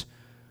was,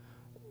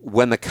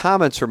 when the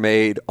comments are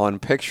made on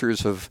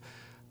pictures of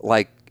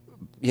like,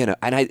 and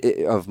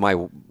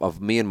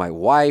of me and my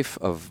wife,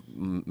 of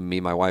me,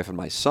 my wife, and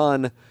my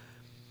son,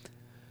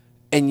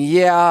 and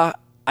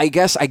I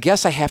guess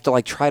I have to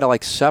like try to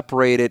like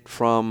separate it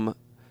from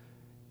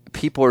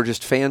people are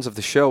just fans of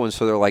the show, and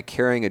so they're like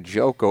carrying a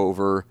joke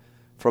over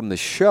from the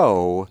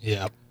show.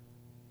 Yeah.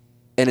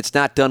 And it's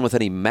not done with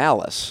any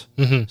malice.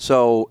 Mm-hmm.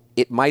 So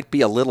it might be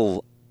a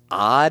little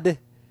odd,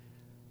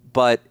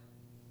 but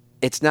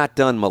it's not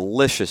done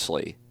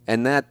maliciously.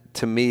 And that,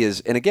 to me,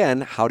 is, and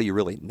again, how do you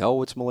really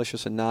know it's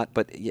malicious and not?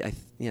 But, I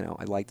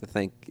like to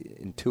think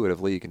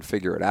intuitively you can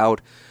figure it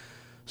out.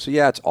 So,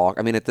 yeah, it's awkward.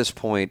 I mean, at this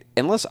point,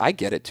 unless I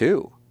get it,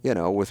 too,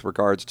 with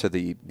regards to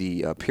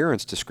the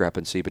appearance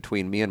discrepancy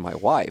between me and my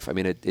wife. I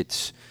mean,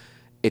 it's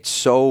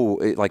so,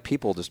 like,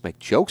 people just make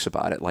jokes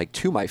about it, like,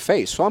 to my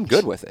face, so I'm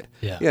good with it.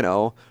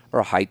 Yeah. Or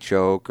a height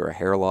joke or a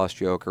hair loss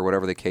joke or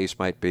whatever the case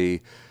might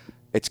be.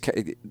 It's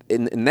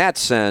in that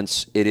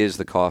sense, it is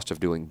the cost of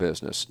doing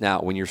business.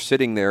 Now, when you're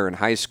sitting there in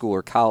high school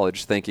or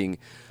college thinking,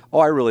 oh,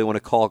 I really want to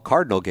call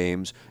Cardinal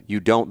games, you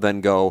don't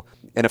then go,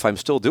 and if I'm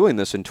still doing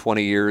this in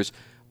 20 years,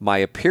 my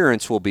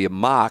appearance will be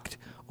mocked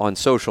on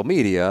social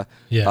media,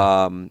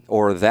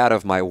 or that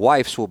of my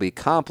wife's will be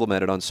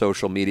complimented on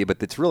social media,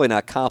 but it's really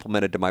not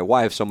complimented to my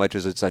wife so much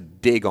as it's a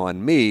dig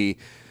on me.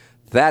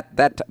 But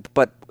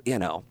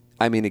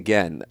I mean,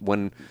 again,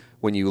 when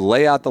you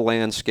lay out the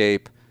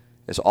landscape,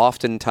 as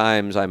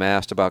oftentimes I'm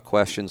asked about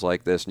questions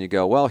like this, and you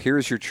go, well,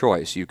 here's your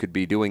choice. You could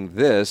be doing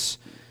this,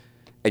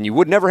 and you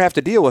would never have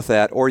to deal with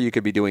that, or you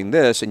could be doing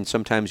this, and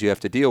sometimes you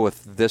have to deal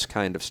with this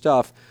kind of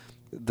stuff.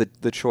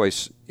 The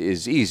choice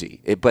is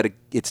easy, but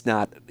it's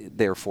not,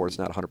 therefore, it's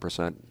not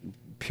 100%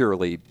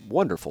 purely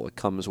wonderful. It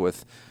comes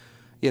with,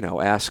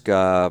 ask,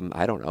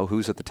 I don't know,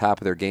 who's at the top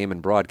of their game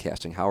in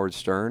broadcasting, Howard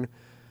Stern.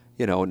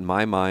 In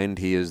my mind,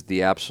 he is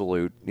the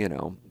absolute,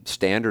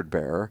 standard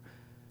bearer.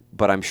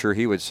 But I'm sure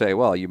he would say,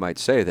 well, you might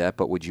say that,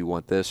 but would you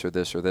want this or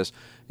this or this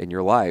in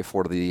your life?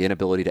 Or the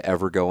inability to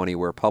ever go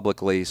anywhere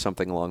publicly,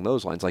 something along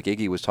those lines. Like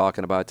Iggy was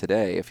talking about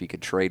today, if he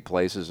could trade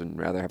places and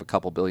rather have a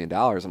couple $1 billion.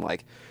 I'm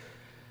like,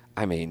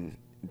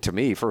 to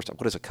me, first,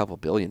 what does a couple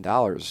 $1 billion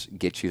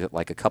get you that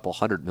like a couple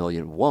 $100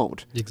 million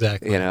won't?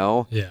 Exactly.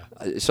 Yeah.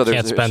 So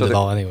can't spend it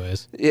all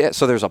anyways. Yeah.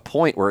 So there's a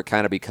point where it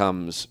kind of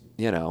becomes,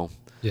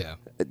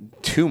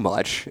 too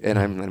much, and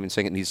I'm not even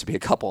saying it needs to be a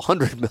couple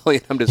 $100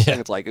 million. I'm just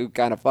saying it's like, who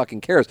kind of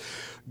fucking cares?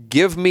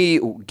 Give me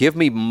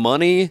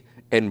money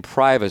and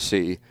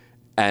privacy,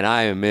 and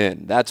I am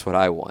in. That's what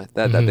I want.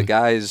 That the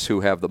guys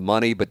who have the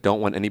money but don't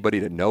want anybody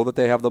to know that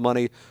they have the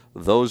money,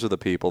 those are the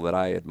people that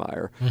I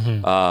admire.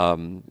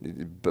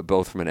 But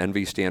both from an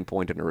envy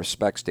standpoint and a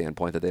respect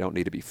standpoint, that they don't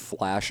need to be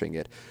flashing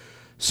it.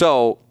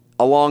 So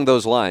along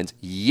those lines,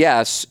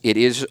 yes, it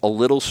is a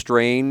little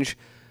strange.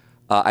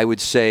 I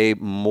would say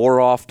more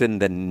often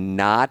than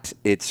not,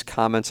 it's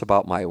comments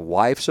about my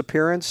wife's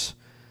appearance.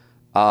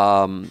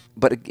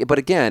 But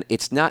again,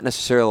 it's not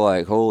necessarily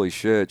like, holy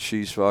shit,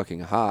 she's fucking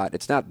hot.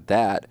 It's not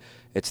that.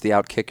 It's the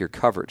outkick your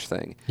coverage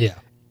thing. Yeah.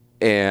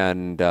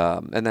 And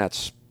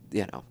that's,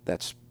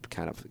 that's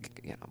kind of,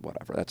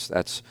 whatever.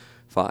 That's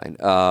fine.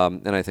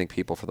 And I think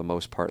people, for the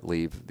most part,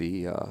 leave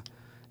the,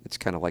 it's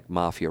kind of like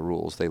mafia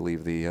rules. They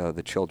leave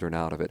the children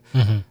out of it.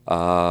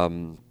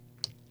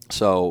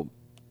 So...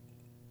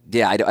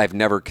 yeah, I've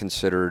never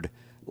considered,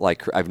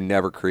 I've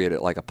never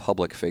created like a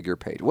public figure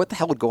page. What the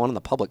hell would go on in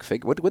the public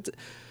figure?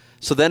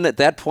 So then at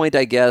that point,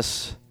 I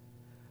guess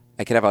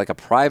I could have like a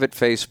private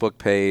Facebook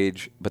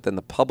page, but then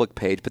the public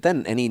page, but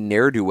then any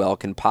ne'er-do-well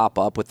can pop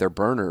up with their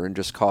burner and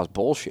just cause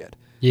bullshit.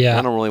 Yeah.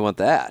 I don't really want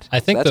that. I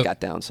think that's got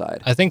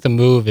downside. I think the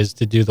move is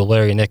to do the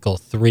Larry Nickel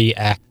 3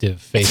 active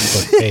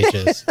Facebook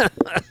pages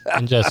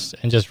and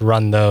just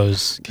run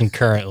those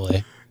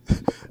concurrently.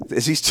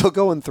 Is he still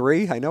going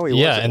 3? I know he was.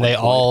 Yeah, and they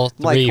all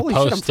 3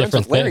 post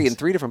different Larry things. in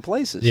 3 different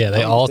places. Yeah,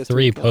 they all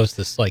 3 post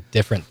this like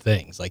different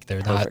things. Like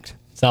they're Perfect.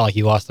 not. It's not like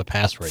he lost the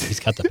password. He's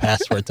got the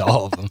password to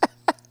all of them.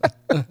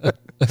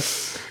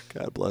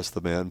 God bless the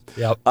man.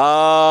 Yep.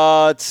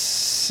 Let's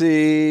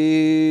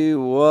see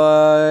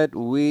what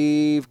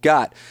we've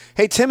got.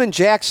 Hey, Tim and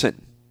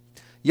Jackson,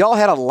 y'all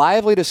had a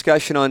lively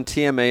discussion on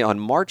TMA on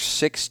March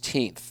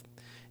 16th.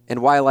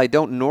 And while I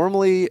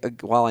normally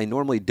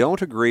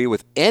don't agree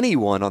with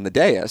anyone on the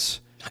dais,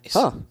 Nice.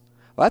 well,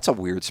 that's a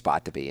weird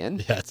spot to be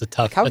in. Yeah, it's a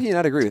tough. How can you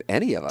not agree with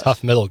any of us?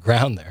 Tough middle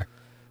ground there.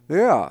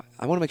 Yeah,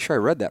 I want to make sure I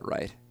read that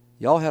right.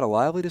 Y'all had a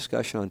lively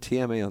discussion on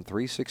TMA on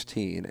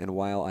 316, and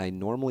while I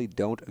normally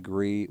don't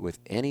agree with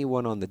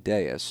anyone on the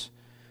dais,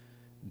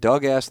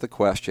 Doug asked the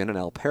question, and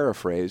I'll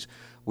paraphrase,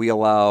 we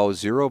allow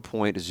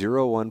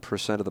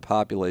 0.01% of the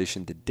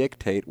population to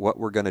dictate what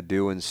we're going to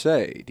do and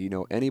say. Do you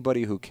know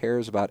anybody who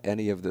cares about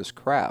any of this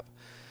crap?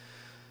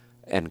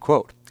 End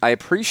quote. I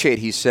appreciate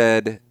he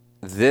said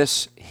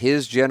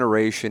his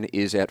generation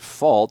is at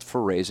fault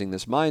for raising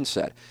this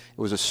mindset. It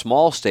was a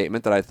small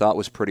statement that I thought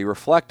was pretty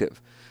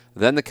reflective.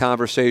 Then the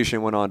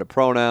conversation went on to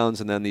pronouns,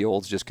 and then the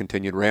olds just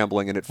continued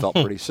rambling, and it felt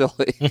pretty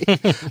silly.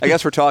 I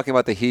guess we're talking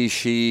about the he,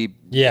 she.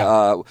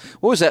 Yeah.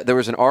 What was that? There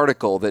was an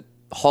article that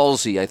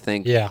Halsey, I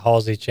think. Yeah,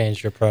 Halsey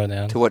changed your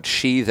pronoun. To what,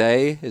 she,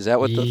 they? Is that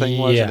what the thing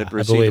was? Yeah, and it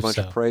received a bunch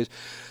of praise?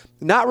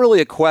 Not really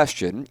a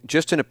question,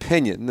 just an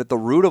opinion that the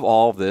root of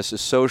all of this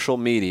is social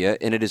media,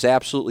 and it is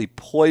absolutely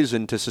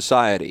poison to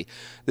society.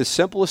 The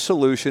simplest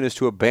solution is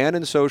to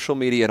abandon social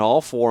media in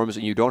all forms,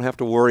 and you don't have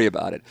to worry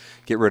about it.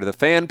 Get rid of the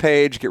fan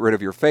page, get rid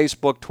of your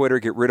Facebook, Twitter,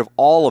 get rid of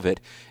all of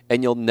it,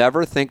 and you'll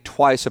never think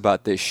twice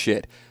about this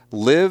shit.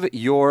 Live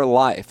your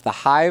life. The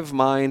hive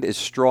mind is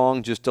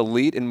strong. Just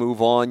delete and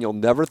move on. You'll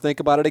never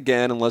think about it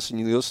again unless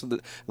you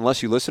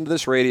listen to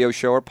this radio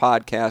show or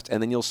podcast,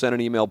 and then you'll send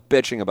an email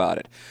bitching about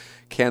it.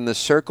 Can the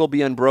circle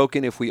be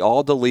unbroken if we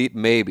all delete?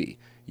 Maybe.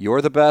 You're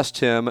the best,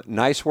 Tim.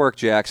 Nice work,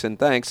 Jackson.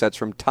 Thanks. That's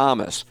from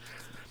Thomas.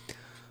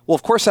 Well,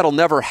 of course, that'll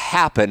never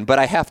happen, but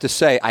I have to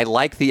say I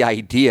like the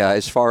idea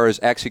as far as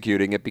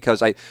executing it,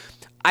 because I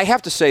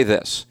have to say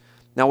this.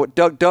 Now, what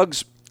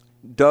Doug's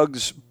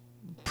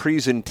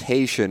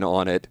presentation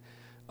on it,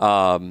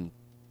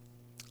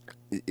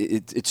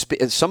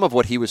 it's some of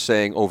what he was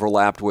saying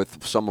overlapped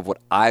with some of what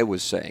I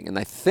was saying, and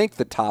I think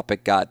the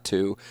topic got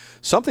to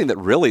something that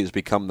really has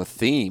become the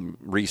theme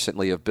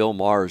recently of Bill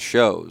Maher's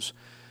shows,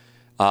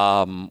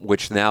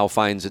 which now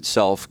finds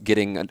itself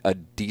getting a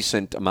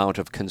decent amount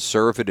of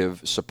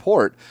conservative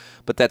support,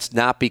 but that's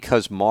not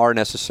because Maher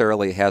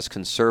necessarily has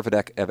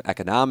conservative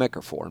economic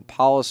or foreign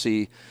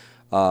policy,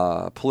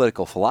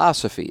 political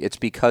philosophy. It's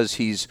because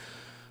he's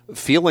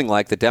feeling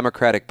like the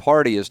Democratic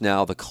Party is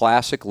now the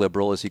classic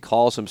liberal, as he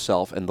calls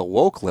himself, and the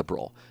woke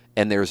liberal,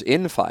 and there's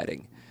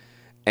infighting.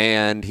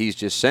 And he's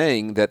just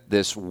saying that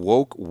this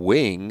woke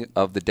wing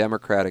of the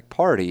Democratic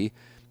Party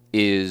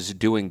is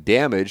doing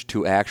damage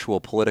to actual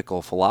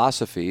political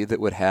philosophy that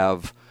would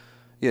have,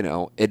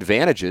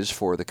 advantages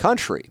for the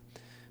country.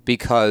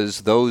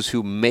 because those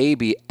who may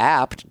be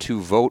apt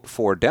to vote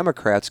for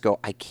Democrats go,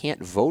 I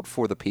can't vote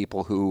for the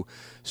people who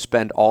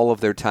spend all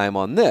of their time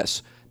on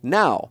this.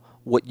 Now,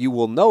 what you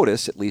will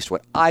notice, at least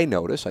what I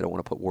notice, I don't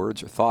want to put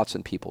words or thoughts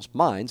in people's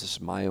minds, this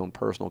is my own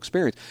personal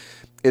experience,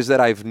 is that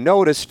I've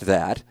noticed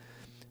that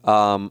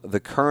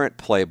the current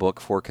playbook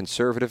for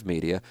conservative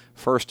media,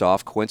 first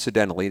off,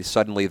 coincidentally,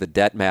 suddenly the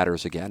debt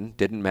matters again.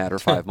 Didn't matter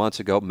 5 months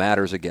ago,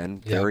 matters again.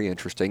 Very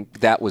interesting.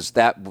 That was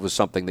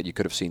something that you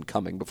could have seen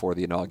coming before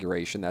the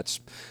inauguration.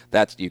 That's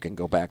you can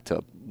go back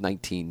to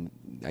 19,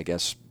 I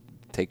guess,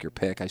 take your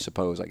pick, I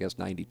suppose,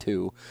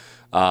 92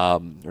 or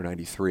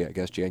 93, I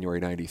guess,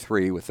 January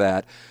 93 with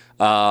that.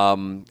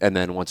 And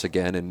then once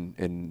again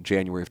in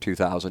January of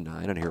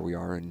 2009, and here we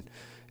are in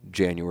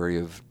January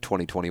of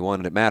 2021,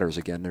 and it matters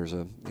again. There's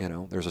a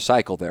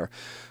cycle there.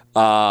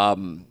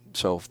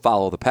 So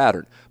follow the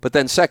pattern. But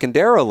then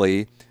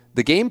secondarily,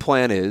 the game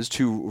plan is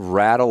to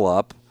rattle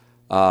up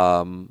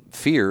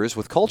fears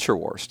with culture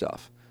war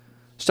stuff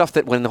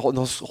that when the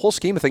whole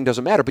scheme of thing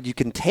doesn't matter, but you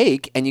can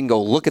take and you can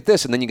go look at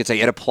this, and then you can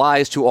say it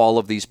applies to all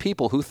of these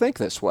people who think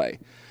this way.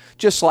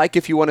 Just like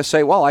if you want to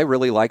say, well, I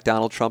really like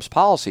Donald Trump's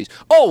policies.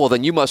 Oh, well,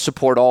 then you must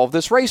support all of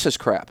this racist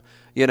crap.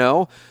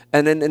 And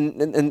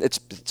then it's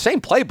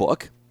same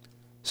playbook.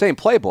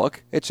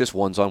 It's just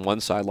one's on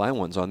one sideline,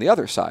 one's on the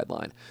other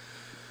sideline.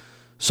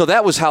 So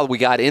that was how we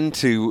got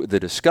into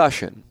the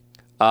discussion.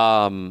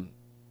 But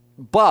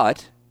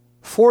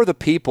for the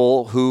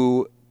people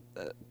who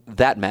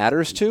that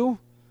matters to,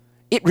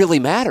 it really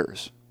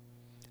matters.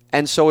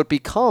 And so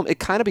it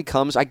kind of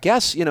becomes, I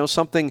guess,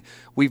 something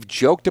we've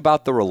joked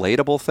about, the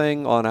relatable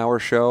thing on our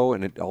show,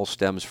 and it all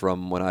stems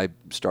from when I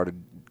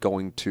started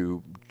going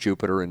to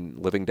Jupiter and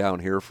living down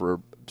here for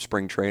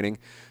spring training,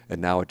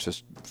 and now it's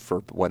just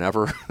for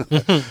whenever.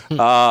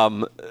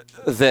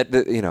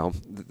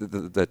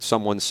 That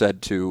someone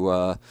said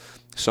to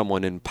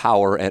someone in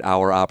power at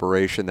our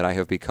operation that I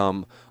have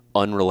become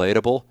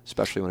unrelatable,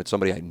 especially when it's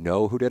somebody I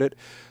know who did it.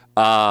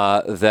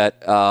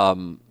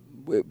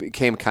 It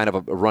became kind of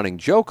a running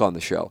joke on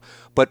the show.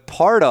 But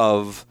part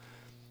of,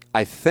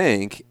 I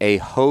think, a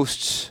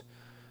host's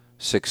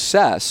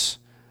success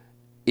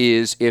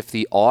is if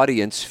the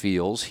audience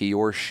feels he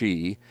or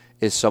she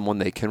is someone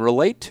they can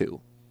relate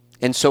to.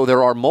 And so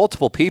there are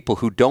multiple people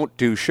who don't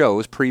do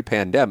shows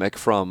pre-pandemic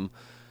from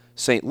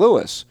St.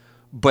 Louis,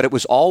 but it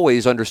was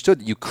always understood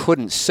that you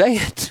couldn't say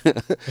it.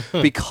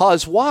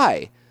 Because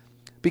why?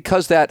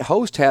 Because that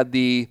host had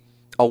the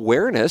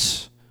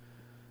awareness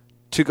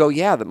to go,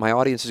 that my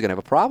audience is going to have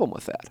a problem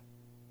with that.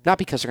 Not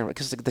because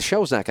because the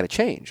show's not going to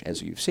change,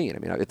 as you've seen. I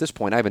mean, at this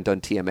point, I haven't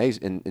done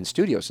TMAs in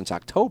studio since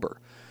October.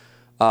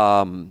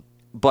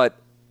 But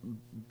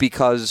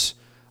because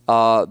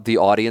the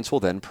audience will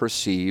then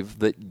perceive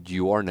that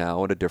you are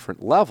now at a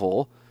different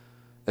level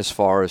as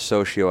far as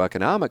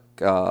socioeconomic,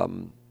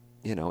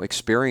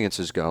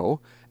 experiences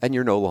go, and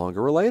you're no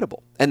longer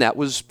relatable. And that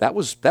was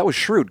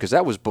shrewd, because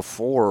that was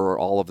before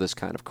all of this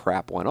kind of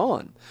crap went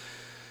on.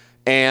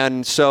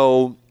 And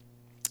so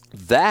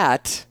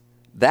that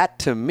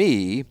to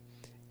me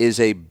is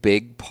a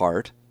big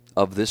part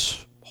of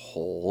this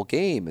whole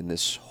game and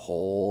this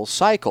whole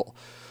cycle.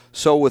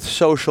 So with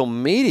social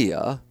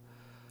media,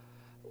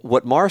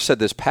 what Mar said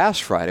this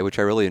past Friday, which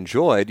I really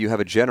enjoyed, you have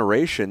a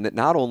generation that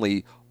not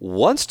only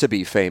wants to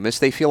be famous,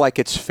 they feel like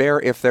it's fair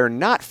if they're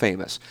not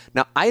famous.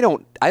 Now, I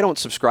don't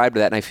subscribe to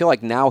that, and I feel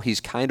like now he's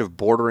kind of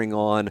bordering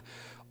on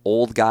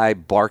old guy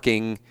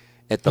barking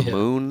at the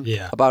moon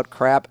about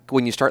crap.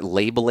 When you start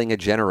labeling a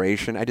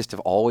generation, I just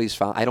have always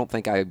found, I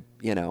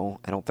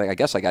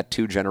guess I got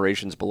two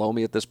generations below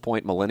me at this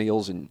point,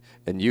 millennials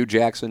and you,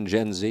 Jackson,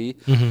 Gen Z.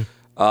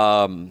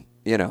 Mm-hmm.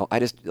 I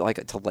just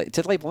like to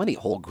label any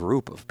whole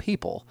group of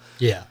people.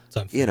 Yeah.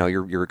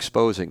 You're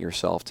exposing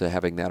yourself to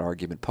having that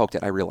argument poked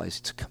at. I realize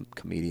it's a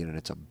comedian and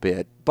it's a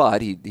bit,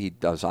 but he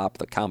does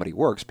the comedy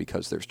works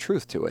because there's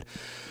truth to it.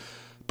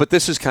 But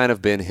this has kind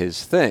of been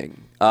his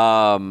thing.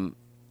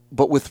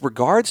 But with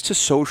regards to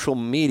social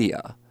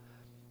media,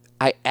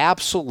 I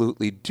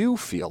absolutely do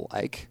feel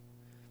like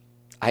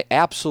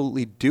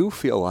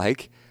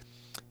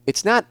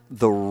it's not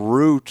the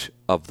root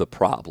of the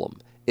problem.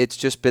 It's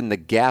just been the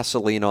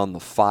gasoline on the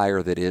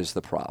fire that is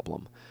the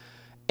problem.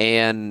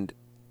 And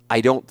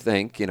I don't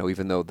think,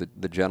 even though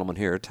the gentleman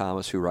here,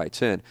 Thomas, who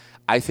writes in,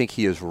 I think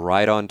he is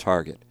right on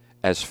target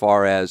as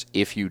far as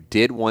if you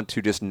did want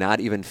to just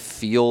not even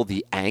feel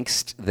the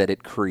angst that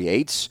it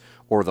creates,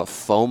 or the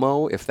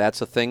FOMO, if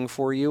that's a thing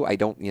for you. I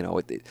don't,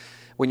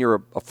 when you're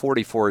a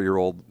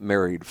 44-year-old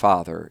married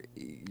father,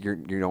 you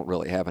don't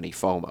really have any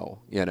FOMO,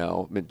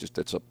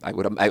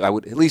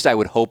 I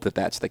would hope that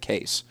that's the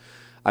case.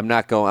 I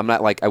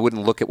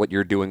wouldn't look at what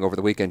you're doing over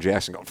the weekend,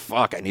 Jackson, and go,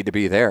 fuck, I need to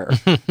be there.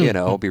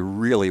 It'd be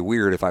really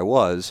weird if I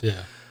was.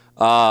 Yeah.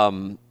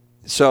 But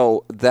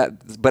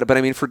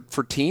I mean,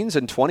 for teens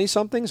and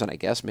 20-somethings, and I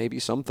guess maybe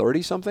some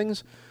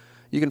 30-somethings,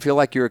 you can feel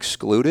like you're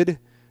excluded,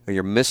 or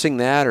you're missing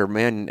that, or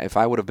man, if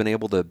I would have been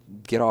able to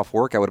get off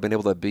work, I would have been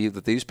able to be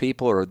with these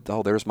people, or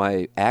there's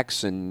my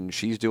ex and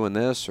she's doing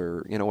this,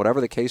 or whatever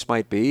the case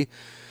might be.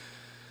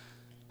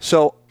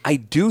 So I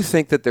do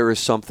think that there is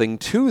something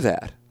to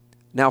that.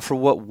 Now, for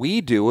what we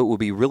do, it would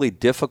be really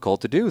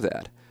difficult to do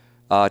that.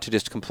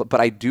 But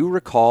I do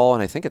recall,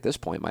 and I think at this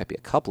point it might be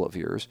a couple of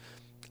years,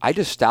 I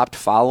just stopped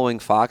following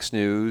Fox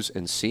News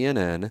and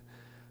CNN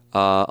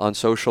on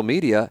social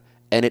media,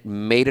 and it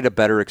made it a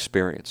better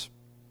experience.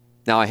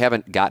 Now, I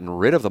haven't gotten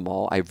rid of them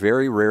all. I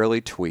very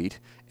rarely tweet.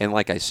 And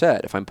like I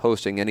said, if I'm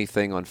posting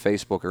anything on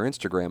Facebook or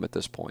Instagram at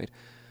this point,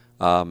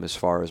 as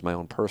far as my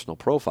own personal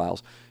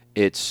profiles,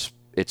 it's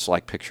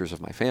like pictures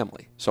of my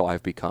family. So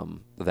I've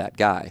become that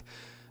guy,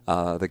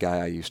 the guy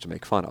I used to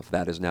make fun of.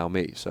 That is now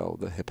me. So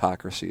the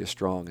hypocrisy is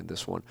strong in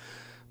this one.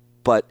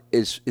 But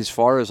as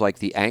far as like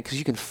because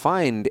you can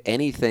find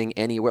anything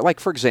anywhere. Like,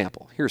 for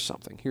example, here's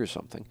something.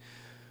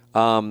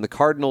 The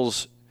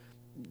Cardinals,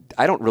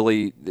 I don't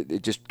really,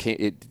 it just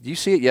can't. You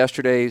see it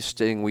yesterday,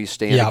 we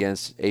stand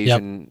against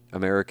Asian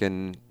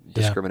American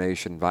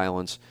discrimination,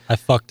 violence. I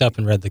fucked up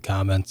and read the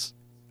comments.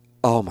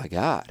 Oh, my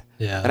God.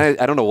 Yeah. And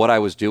I don't know what I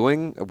was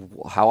doing,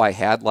 how I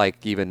had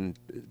like even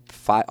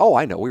five. Oh,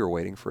 I know. We were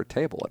waiting for a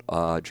table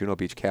at Juno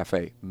Beach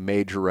Cafe.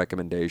 Major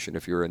recommendation.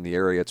 If you're in the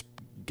area,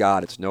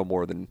 it's no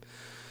more than,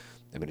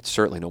 it's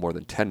certainly no more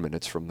than 10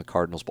 minutes from the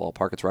Cardinals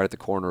ballpark. It's right at the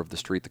corner of the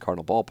street the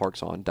Cardinal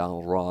ballpark's on,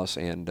 Donald Ross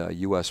and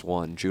US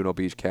 1, Juno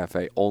Beach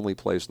Cafe, only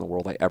place in the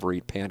world I ever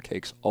eat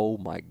pancakes. Oh,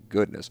 my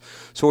goodness.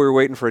 So we were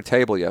waiting for a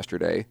table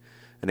yesterday,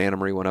 and Anna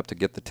Marie went up to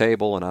get the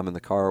table, and I'm in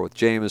the car with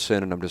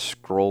Jameson, and I'm just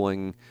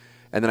scrolling,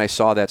 and then I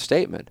saw that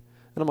statement.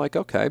 And I'm like,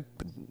 okay,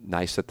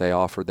 nice that they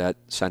offered that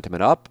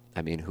sentiment up.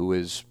 I mean, who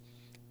is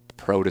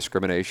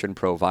pro-discrimination,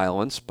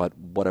 pro-violence, but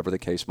whatever the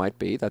case might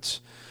be,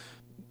 that's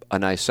a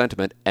nice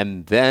sentiment.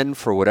 And then,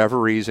 for whatever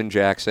reason,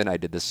 Jackson, I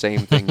did the same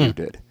thing you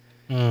did.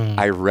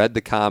 I read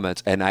the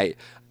comments, and I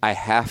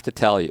have to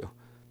tell you,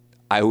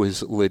 I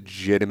was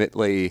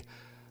legitimately,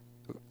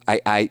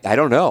 I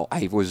don't know,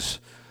 I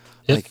was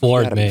It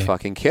floored you gotta me. be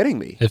fucking kidding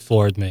me. It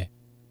floored me.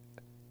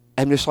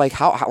 I'm just like,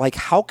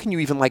 how can you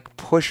even like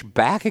push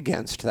back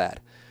against that?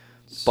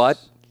 But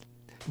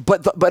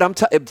I'm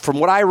from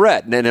what I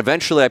read, and then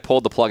eventually I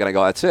pulled the plug and I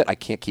go, that's it. I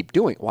can't keep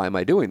doing it. Why am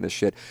I doing this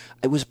shit?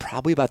 It was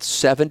probably about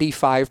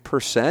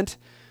 75%.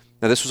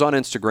 Now, this was on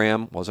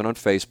Instagram, wasn't on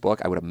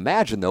Facebook. I would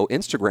imagine, though,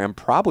 Instagram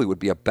probably would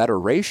be a better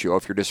ratio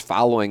if you're just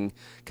following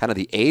kind of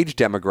the age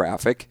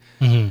demographic.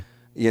 Mm-hmm.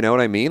 You know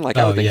what I mean? Like,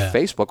 I would think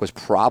Facebook was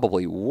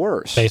probably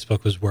worse.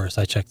 Facebook was worse.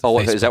 I checked the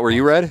Facebook. Facebook Is that where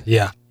you read?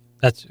 Yeah.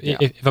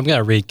 If I'm going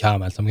to read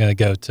comments, I'm going to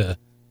go to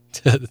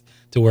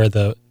where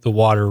the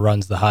water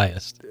runs the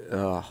highest.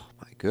 Oh,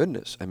 my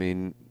goodness. I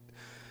mean,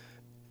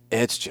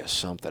 it's just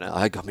something.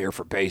 I come here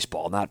for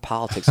baseball, not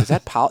politics. Is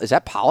that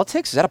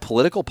politics? Is that a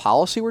political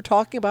policy we're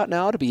talking about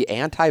now, to be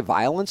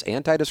anti-violence,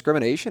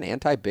 anti-discrimination,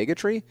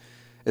 anti-bigotry?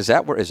 Is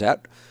that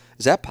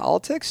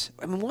politics?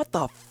 I mean, what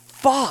the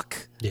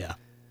fuck? Yeah.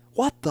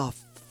 What the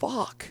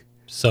fuck?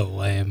 So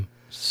lame.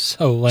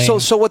 So lame.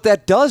 So what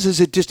that does is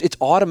it's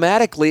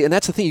automatically, and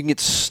that's the thing, you can get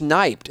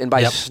sniped. And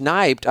by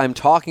sniped, I'm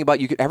talking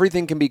about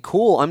everything can be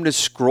cool. I'm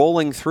just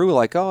scrolling through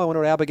like, oh, I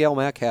wonder what Abigail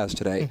Mack has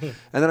today.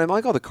 And then I'm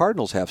like, oh, the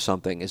Cardinals have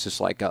something. It's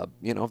just like,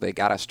 they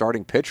got a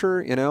starting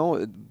pitcher,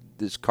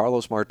 is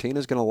Carlos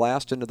Martinez going to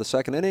last into the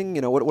second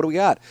inning? What do we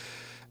got?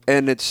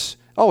 And it's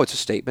a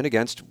statement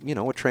against,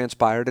 what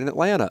transpired in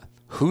Atlanta.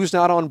 Who's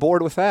not on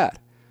board with that?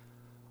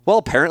 Well,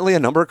 apparently a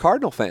number of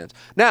Cardinal fans.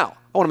 Now,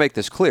 I want to make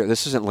this clear.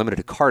 This isn't limited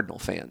to Cardinal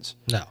fans.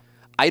 No.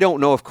 I don't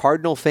know if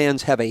Cardinal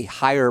fans have a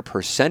higher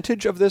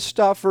percentage of this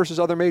stuff versus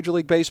other Major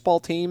League Baseball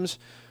teams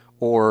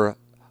or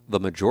the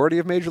majority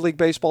of Major League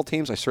Baseball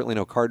teams. I certainly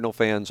know Cardinal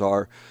fans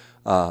are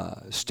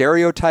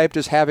stereotyped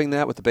as having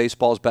that with the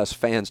Baseball's Best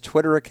Fans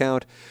Twitter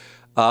account.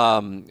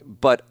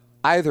 But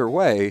either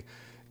way,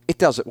 it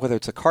doesn't, whether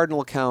it's a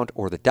Cardinal account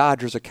or the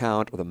Dodgers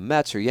account or the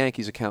Mets or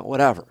Yankees account,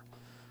 whatever.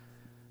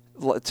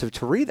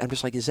 To read, I'm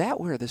just like, is that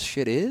where this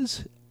shit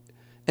is?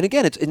 And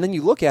again, and then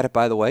you look at it,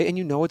 by the way, and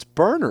it's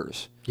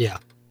burners. Yeah.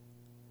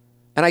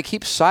 And I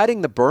keep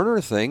citing the burner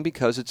thing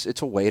because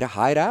it's a way to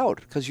hide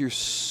out, because you're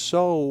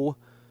so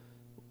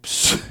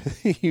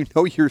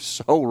you're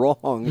so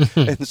wrong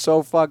and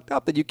so fucked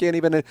up that you can't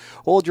even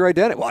hold your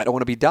identity. Well, I don't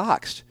want to be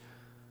doxxed.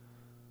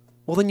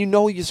 Well,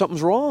 then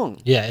something's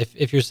wrong. Yeah,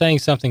 if you're saying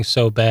something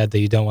so bad that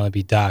you don't want to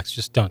be doxxed,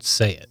 just don't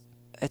say it.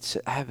 It's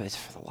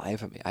for the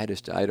life of me. I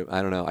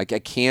don't know. I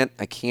can't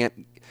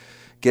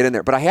get in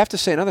there. But I have to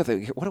say another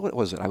thing. What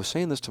was it? I was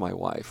saying this to my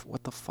wife.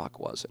 What the fuck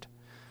was it?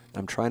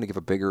 I'm trying to give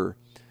a bigger.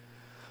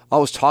 I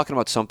was talking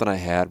about something I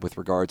had with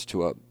regards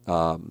to a.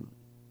 I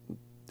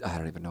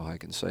don't even know how I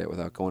can say it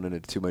without going into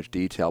too much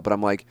detail. But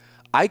I'm like,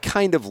 I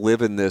kind of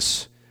live in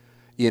this.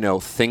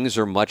 Things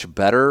are much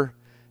better,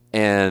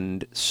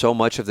 and so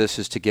much of this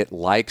is to get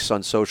likes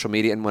on social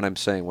media. And when I'm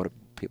saying what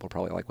people are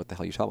probably like, what the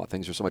hell are you talking about?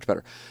 Things are so much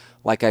better.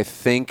 Like I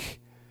think,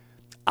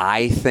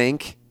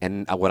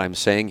 and what I'm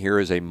saying here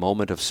is a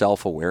moment of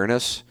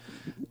self-awareness.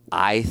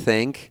 I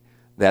think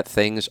that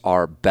things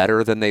are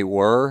better than they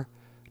were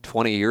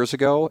 20 years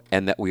ago,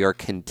 and that we are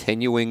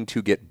continuing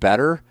to get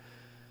better.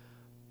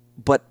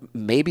 But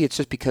maybe it's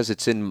just because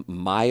it's in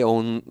my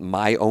own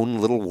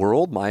little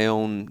world, my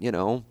own,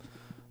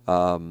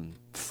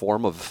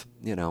 form of,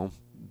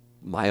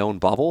 my own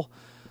bubble,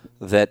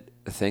 that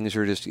things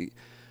are just,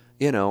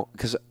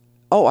 because,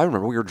 I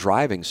remember we were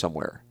driving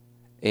somewhere,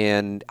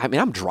 and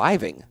I'm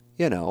driving,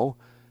 and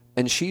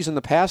she's in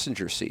the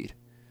passenger seat.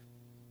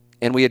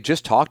 And we had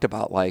just talked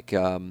about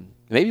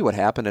maybe what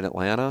happened in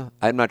Atlanta.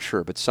 I'm not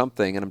sure, but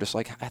something. And I'm just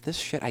like, this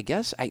shit. I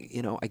guess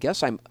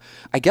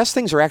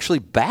things are actually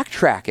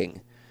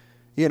backtracking,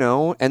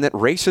 and that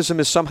racism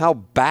is somehow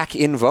back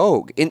in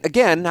vogue.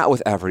 Again, not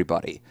with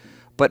everybody,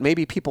 but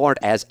maybe people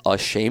aren't as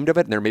ashamed of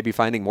it, and they're maybe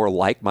finding more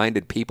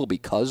like-minded people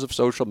because of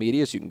social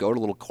media. So you can go to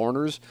little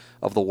corners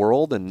of the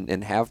world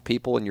and have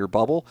people in your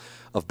bubble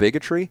of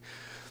bigotry.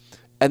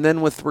 And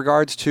then with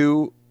regards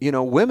to,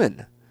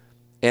 women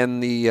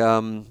and the,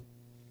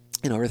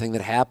 everything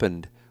that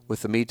happened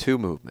with the Me Too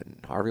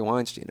movement, Harvey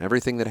Weinstein,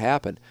 everything that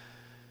happened.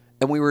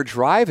 And we were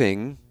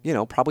driving,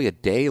 probably a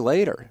day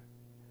later.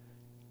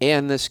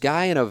 And this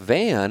guy in a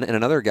van and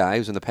another guy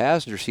who's in the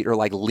passenger seat are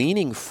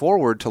leaning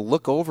forward to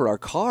look over our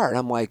car. And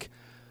I'm like,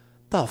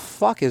 the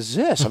fuck is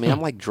this?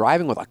 I'm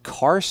driving with a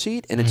car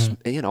seat, and it's,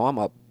 I'm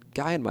a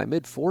guy in my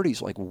mid-40s.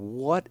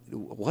 What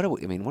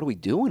are we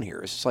doing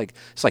here? It's like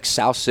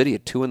South City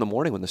at 2 a.m.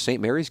 when the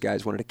St. Mary's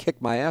guys wanted to kick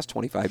my ass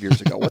 25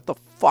 years ago. What the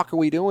fuck are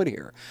we doing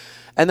here?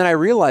 And then I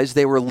realized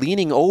they were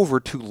leaning over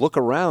to look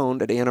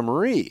around at Anna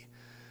Marie.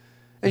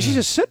 And she's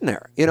just sitting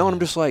there, and I'm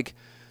just like,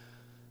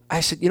 I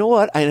said, you know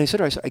what? And I said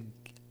to her,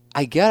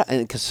 I get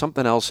it, because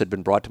something else had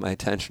been brought to my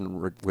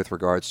attention with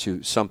regards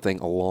to something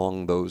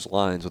along those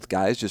lines, with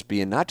guys just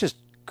being not just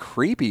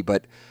creepy,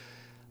 but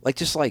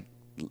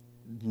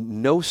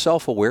no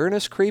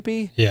self-awareness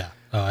creepy. Yeah.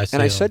 Oh, I see.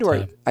 And I said to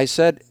her, I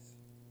said,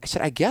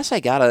 I guess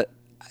I gotta.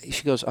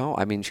 She goes,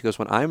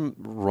 when I'm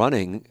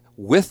running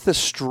with the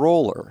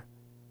stroller,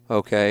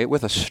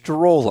 with a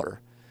stroller,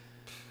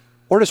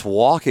 or just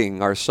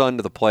walking our son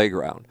to the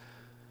playground.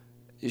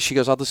 She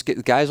goes,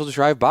 guys will just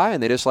drive by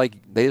and they just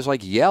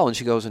yell. And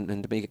she goes,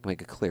 and to make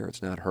it clear,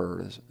 it's not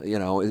her.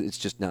 It's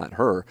just not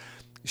her.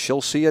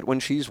 She'll see it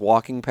when she's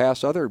walking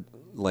past other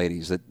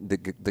ladies.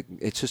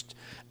 It's just,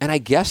 and I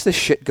guess this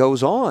shit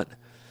goes on.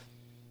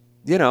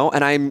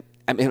 And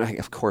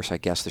of course, I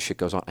guess this shit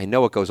goes on. I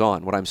know it goes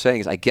on. What I'm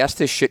saying is, I guess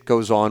this shit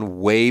goes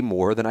on way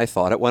more than I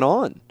thought it went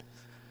on.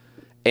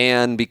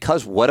 And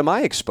because what am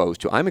I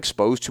exposed to? I'm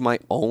exposed to my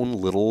own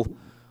little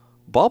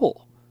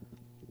bubble.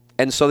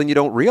 And so then you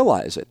don't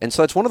realize it. And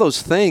so it's one of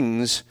those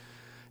things,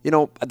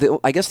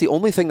 I guess the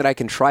only thing that I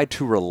can try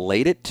to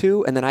relate it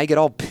to, and then I get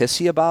all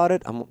pissy about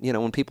it,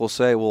 when people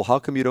say, well, how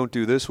come you don't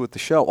do this with the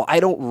show? Well, I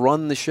don't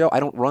run the show.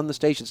 I don't run the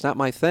station. It's not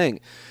my thing.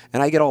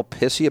 And I get all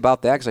pissy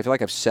about that because I feel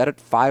like I've said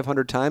it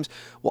 500 times.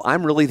 Well,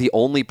 I'm really the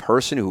only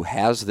person who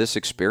has this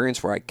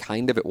experience where I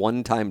kind of at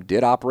one time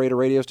did operate a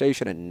radio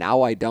station and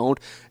now I don't.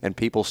 And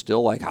people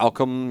still how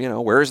come,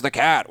 where's the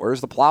cat?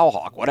 Where's the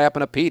Plowhawk? What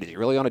happened to Pete? Is he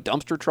really on a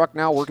dumpster truck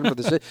now working for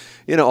the city?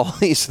 All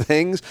these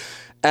things.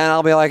 And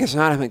I'll be like, it's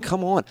not,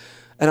 come on.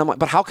 And I'm like,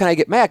 but how can I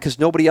get mad? Because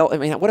nobody else,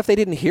 what if they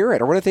didn't hear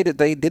it? Or what if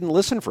they didn't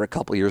listen for a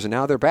couple of years and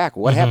now they're back?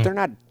 What happened? They're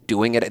not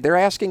doing it. They're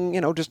asking,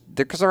 just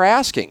because they're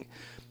asking.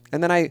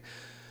 And then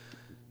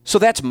so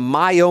that's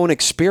my own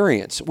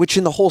experience, which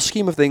in the whole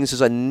scheme of things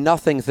is a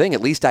nothing thing.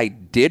 At least I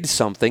did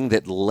something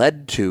that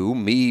led to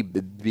me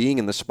being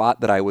in the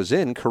spot that I was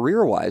in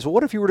career-wise. Well,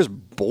 what if you were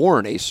just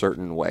born a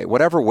certain way,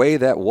 whatever way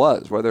that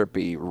was, whether it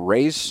be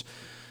race,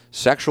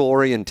 sexual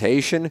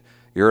orientation,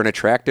 you're an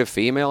attractive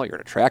female, you're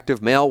an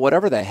attractive male,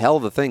 whatever the hell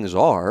the things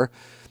are,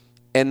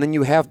 and then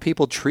you have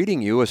people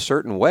treating you a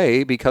certain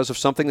way because of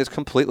something that's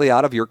completely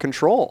out of your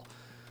control.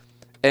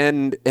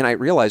 And I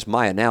realize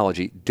my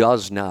analogy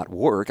does not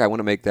work. I want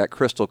to make that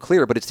crystal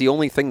clear, but it's the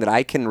only thing that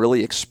I can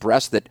really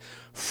express that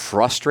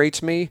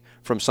frustrates me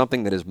from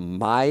something that is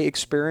my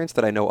experience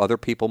that I know other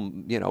people,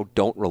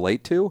 don't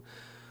relate to.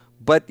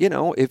 But,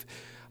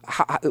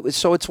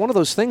 so it's one of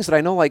those things that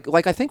I know,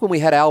 like I think when we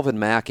had Alvin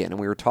Mack in and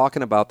we were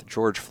talking about the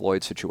George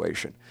Floyd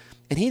situation,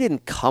 and he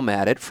didn't come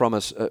at it from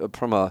a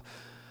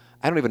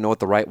I don't even know what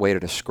the right way to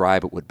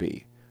describe it would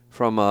be.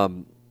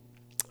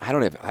 I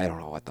don't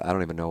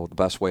even know the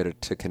best way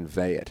to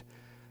convey it.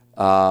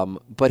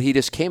 But he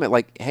just came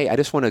at hey, I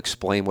just want to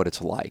explain what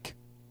it's like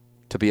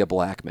to be a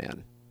black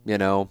man.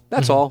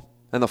 That's all.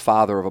 And the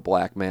father of a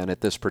black man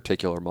at this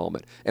particular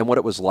moment, and what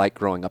it was like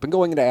growing up and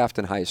going into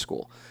Afton High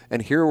School.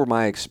 And here were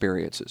my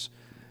experiences.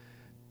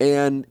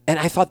 And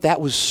I thought that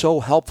was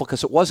so helpful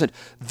because it wasn't,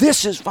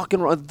 this is fucking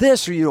wrong,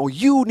 this, or,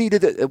 you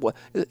needed it.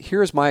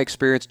 Here's my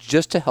experience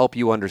just to help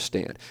you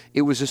understand.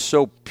 It was just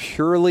so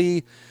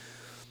purely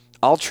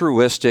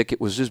altruistic.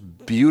 It was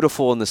just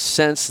beautiful in the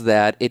sense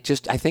that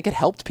I think it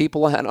helped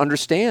people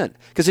understand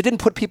because it didn't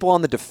put people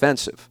on the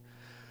defensive.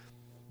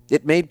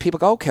 It made people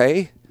go,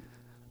 okay,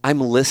 I'm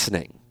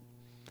listening.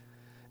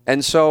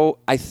 And so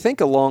I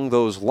think along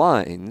those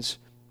lines,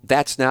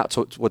 that's not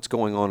what's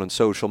going on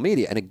social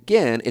media. And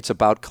again, it's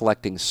about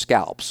collecting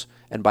scalps.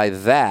 And by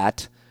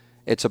that,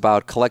 it's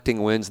about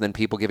collecting wins and then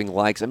people giving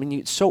likes.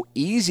 It's so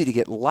easy to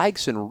get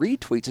likes and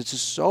retweets. It's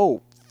just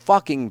so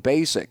fucking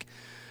basic.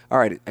 all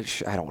right,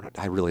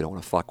 I really don't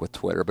want to fuck with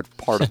Twitter, but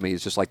part of me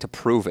is just like to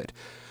prove it.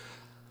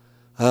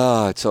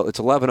 It's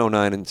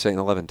 11:09 and saying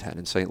 11:10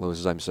 in St. Louis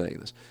as I'm saying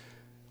this.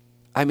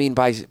 I mean,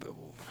 by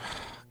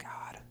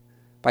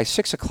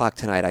 6 o'clock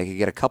tonight, I could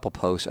get a couple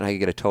posts and I could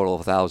get a total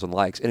of 1,000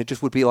 likes, and it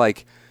just would be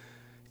like,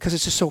 because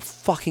it's just so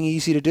fucking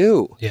easy to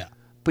do. Yeah.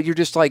 But you're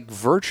just like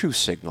virtue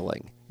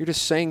signaling. You're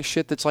just saying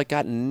shit that's like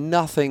got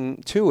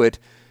nothing to it.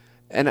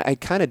 And I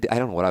don't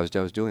know what I was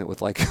doing it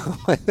with, like,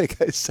 I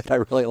think I said I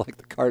really like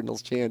the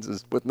Cardinals'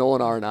 chances with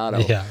Nolan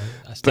Arenado. Yeah,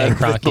 Stan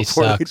Kroenke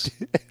sucks.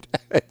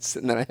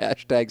 And then I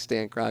hashtag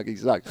Stan Kroenke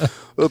sucks.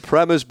 The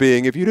premise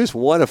being, if you just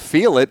want to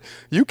feel it,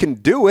 you can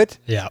do it.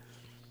 Yeah.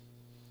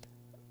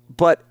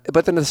 But then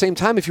at the same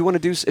time, if you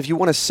want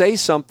to say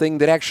something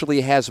that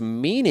actually has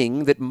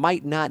meaning that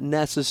might not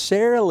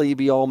necessarily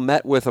be all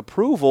met with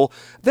approval,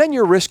 then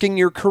you're risking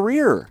your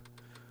career.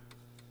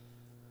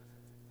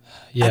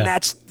 Yeah. And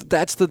that's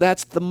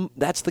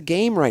the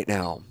game right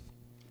now.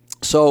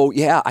 So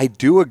yeah, I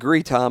do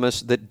agree,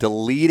 Thomas, that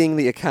deleting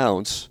the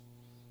accounts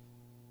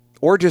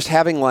or just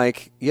having one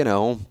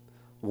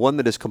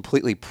that is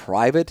completely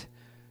private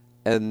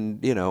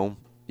and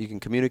you can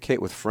communicate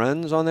with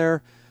friends on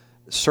there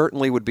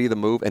certainly would be the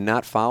move, and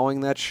not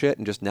following that shit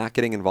and just not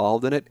getting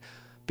involved in it,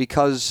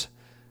 because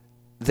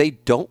they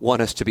don't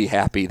want us to be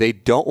happy. They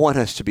don't want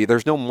us to be.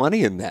 There's no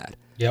money in that.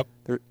 Yep.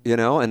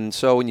 And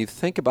so when you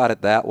think about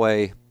it that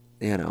way,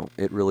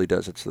 it really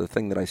does. It's the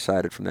thing that I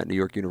cited from that New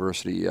York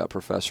University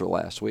professor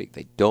last week.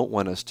 They don't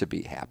want us to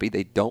be happy.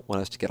 They don't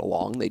want us to get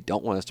along. They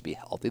don't want us to be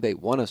healthy. They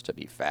want us to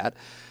be fat.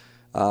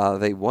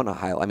 They want to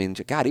highlight. I mean,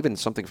 God, even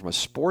something from a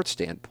sports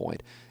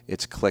standpoint,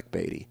 it's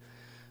clickbaity.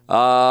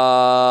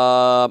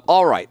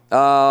 All right.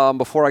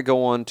 Before I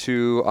go on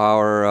to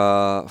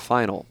our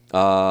final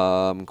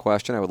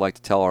question, I would like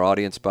to tell our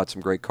audience about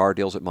some great car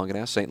deals at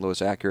Mungenast,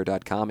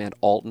 stlouisacura.com, and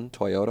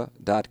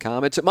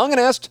altontoyota.com. It's at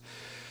Mungenast.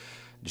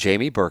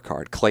 Jamie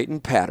Burkhardt, Clayton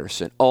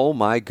Patterson. Oh,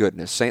 my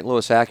goodness.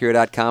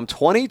 stlouisacura.com.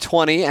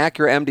 2020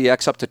 Acura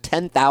MDX up to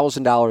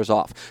 $10,000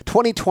 off.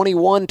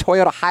 2021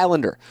 Toyota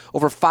Highlander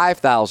over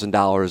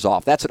 $5,000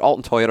 off. That's at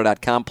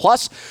altontoyota.com.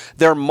 Plus,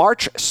 their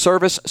March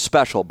service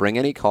special. Bring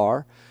any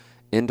car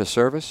into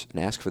service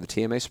and ask for the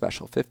TMA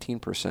special.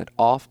 15%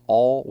 off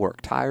all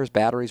work. Tires,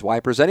 batteries,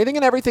 wipers, anything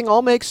and everything,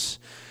 all makes.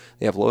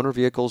 They have loaner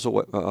vehicles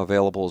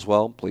available as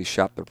well. Please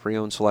shop their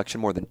pre-owned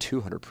selection. More than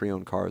 200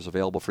 pre-owned cars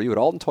available for you at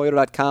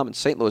altontoyota.com and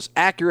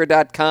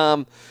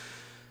stlouisacura.com.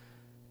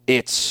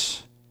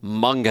 It's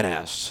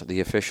Mungenast,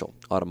 the official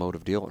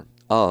automotive dealer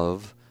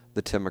of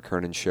the Tim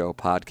McKernan Show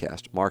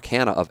podcast. Mark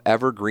Hanna of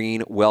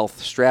Evergreen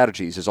Wealth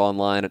Strategies is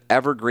online at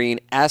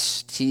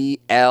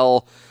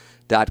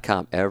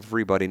evergreenstl.com.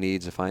 Everybody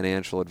needs a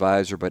financial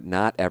advisor, but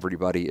not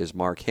everybody is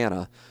Mark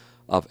Hanna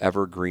of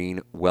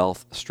Evergreen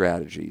Wealth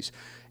Strategies.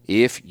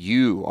 If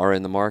you are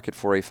in the market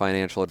for a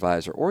financial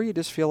advisor, or you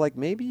just feel like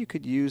maybe you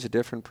could use a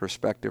different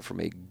perspective from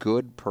a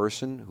good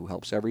person who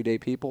helps everyday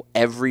people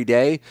every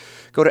day,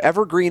 go to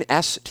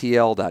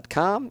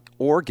evergreenstl.com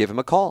or give him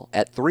a call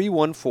at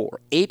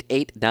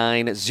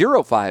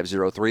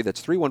 314-889-0503.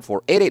 That's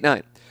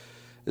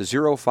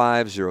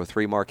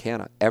 314-889-0503. Mark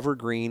Hanna,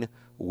 Evergreen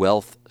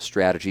Wealth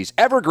Strategies.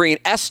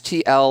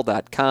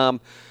 evergreenstl.com.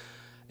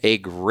 A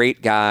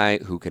great guy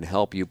who can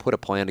help you put a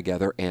plan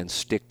together and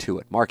stick to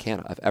it. Mark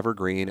Hanna of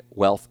Evergreen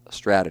Wealth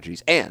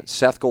Strategies. And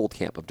Seth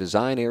Goldcamp of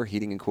Design Air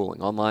Heating and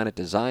Cooling. Online at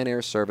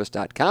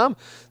designairservice.com.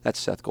 That's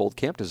Seth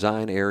Goldcamp,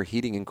 Design Air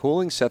Heating and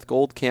Cooling. Seth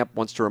Goldcamp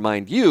wants to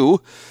remind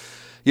you,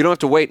 you don't have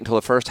to wait until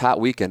the first hot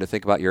weekend to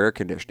think about your air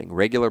conditioning.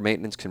 Regular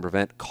maintenance can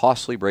prevent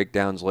costly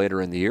breakdowns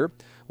later in the year.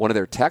 One of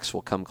their techs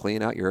will come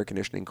clean out your air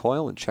conditioning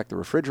coil and check the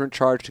refrigerant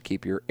charge to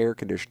keep your air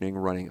conditioning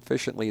running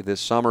efficiently this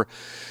summer.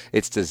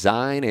 It's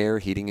Design Air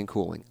Heating and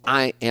Cooling.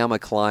 I am a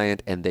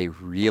client, and they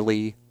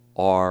really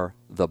are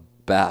the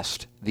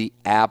best, the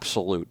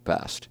absolute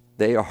best.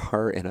 They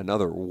are in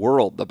another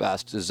world the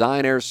best.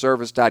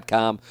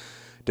 DesignAirService.com.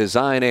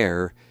 Design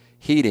Air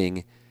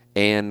Heating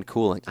and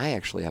Cooling. I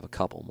actually have a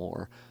couple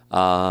more.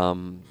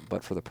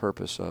 But for the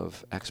purpose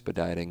of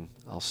expediting,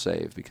 I'll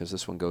save, because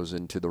this one goes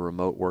into the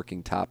remote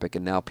working topic,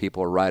 and now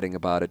people are writing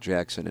about it,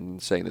 Jackson,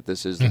 and saying that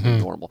this is the new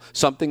normal.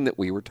 Something that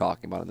we were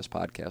talking about on this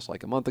podcast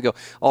like a month ago,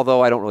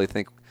 although I don't really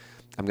think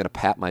I'm going to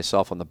pat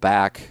myself on the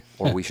back,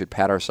 or we should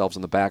pat ourselves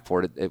on the back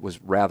for it. It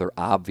was rather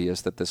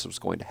obvious that this was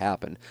going to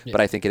happen, but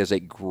I think it is a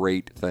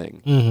great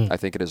thing. I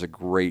think it is a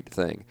great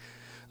thing.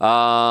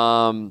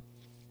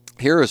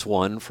 Here is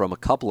one from a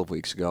couple of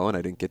weeks ago, and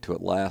I didn't get to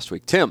it last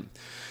week. Tim,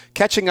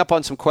 catching up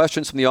on some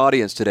questions from the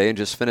audience today, and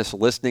just finished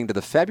listening to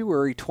the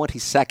February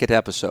 22nd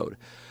episode.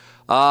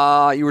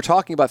 You were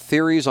talking about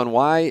theories on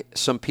why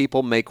some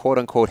people may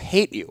quote-unquote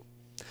hate you.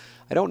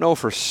 I don't know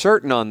for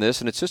certain on this,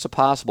 and it's just a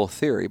possible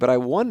theory, but I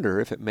wonder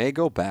if it may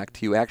go back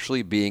to you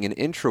actually being an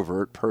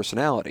introvert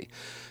personality.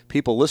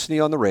 People listen to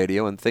you on the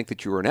radio and think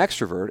that you are an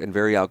extrovert and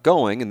very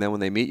outgoing, and then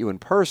when they meet you in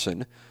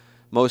person,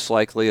 most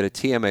likely at a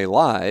TMA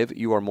Live,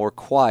 you are more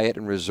quiet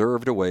and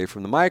reserved away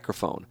from the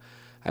microphone.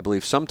 I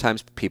believe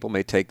sometimes people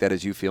may take that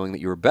as you feeling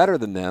that you are better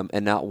than them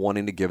and not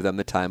wanting to give them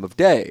the time of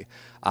day.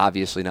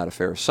 Obviously not a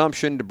fair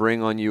assumption to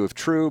bring on you if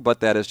true, but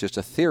that is just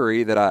a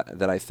theory that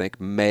I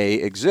think may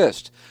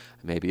exist.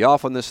 I may be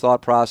off on this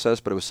thought process,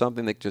 but it was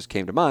something that just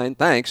came to mind.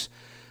 Thanks.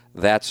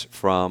 That's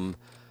from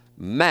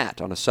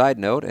Matt. On a side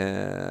note,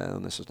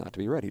 and this is not to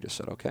be read, he just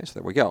said, okay, so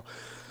there we go.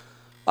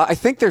 I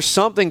think there's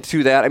something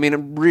to that. I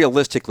mean,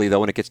 realistically, though,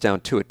 when it gets down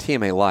to it,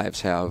 TMA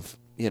Lives have,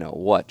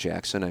 what,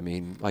 Jackson? I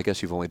mean, I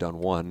guess you've only done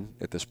one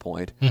at this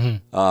point.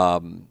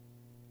 Mm-hmm.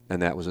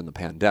 And that was in the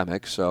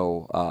pandemic,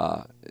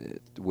 so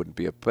it wouldn't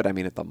be but I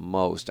mean, at the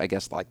most, I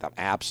guess like the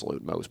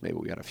absolute most, maybe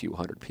we had a few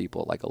hundred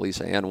people, like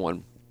Elisa Ann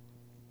one.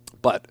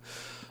 But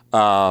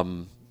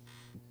I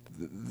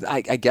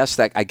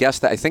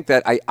think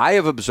that I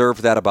have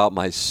observed that about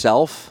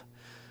myself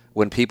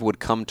when people would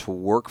come to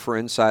work for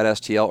Inside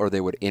STL or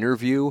they would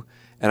interview,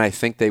 and I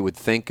think they would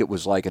think it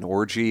was like an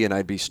orgy and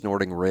I'd be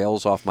snorting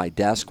rails off my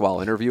desk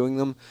while interviewing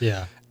them.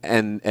 Yeah.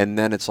 And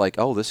then it's like,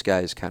 oh, this guy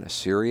is kind of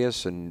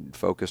serious and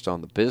focused on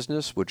the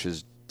business, which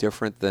is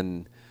different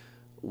than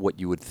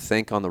what you would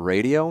think on the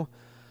radio.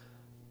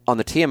 On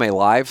the TMA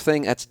Live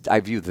thing,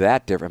 I view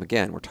that different.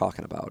 Again, we're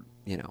talking about,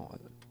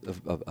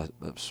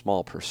 a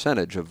small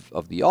percentage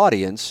of the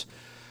audience.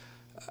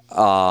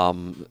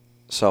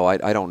 So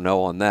I don't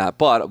know on that.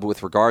 But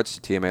with regards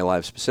to TMA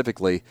Live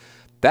specifically,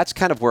 that's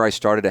kind of where I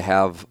started to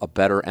have a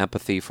better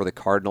empathy for the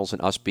Cardinals and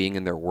us being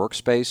in their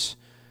workspace.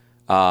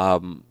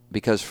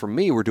 Because for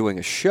me, we're doing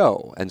a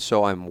show, and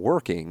so I'm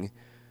working,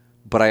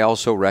 but I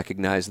also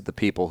recognize that the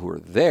people who are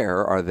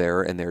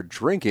there and they're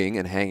drinking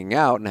and hanging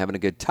out and having a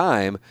good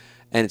time,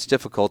 and it's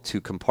difficult to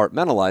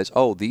compartmentalize,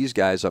 oh, these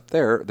guys up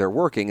there, they're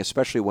working,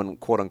 especially when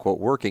quote-unquote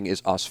working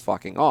is us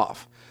fucking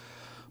off.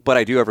 But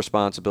I do have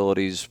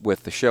responsibilities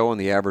with the show and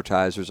the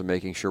advertisers and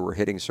making sure we're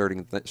hitting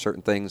certain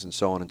things and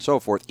so on and so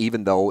forth,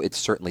 even though it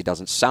certainly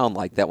doesn't sound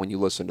like that when you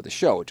listen to the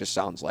show. It just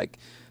sounds like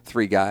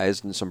three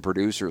guys and some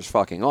producers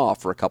fucking off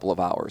for a couple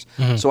of hours.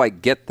 Mm-hmm. So I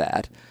get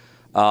that.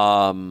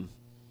 So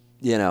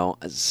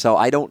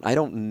I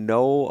don't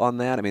know on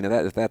that. I mean,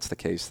 if that's the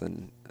case,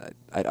 then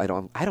I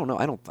don't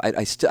know.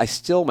 I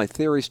still my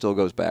theory still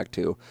goes back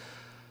to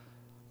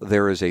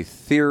there is an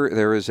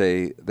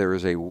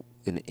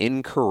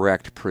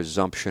incorrect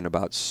presumption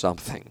about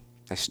something.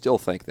 I still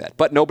think that.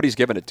 But nobody's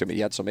given it to me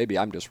yet, so maybe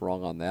I'm just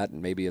wrong on that, and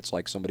maybe it's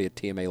like somebody at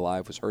TMA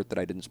Live was hurt that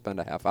I didn't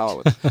spend a half hour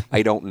with.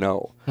 I don't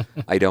know.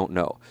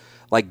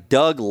 Like,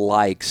 Doug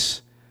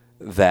likes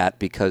that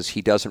because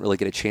he doesn't really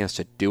get a chance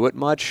to do it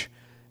much,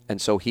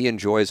 and so he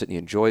enjoys it, and he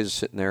enjoys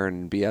sitting there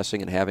and BSing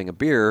and having a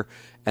beer.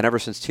 And ever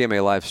since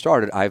TMA Live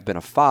started, I've been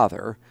a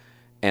father.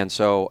 And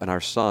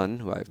our son,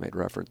 who I've made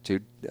reference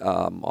to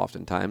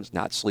oftentimes,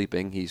 not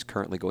sleeping, he's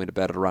currently going to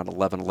bed at around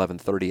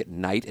 11:30 at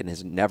night and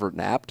has never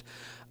napped.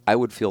 I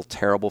would feel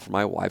terrible for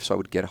my wife, so I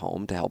would get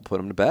home to help put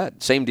him to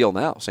bed. Same deal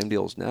as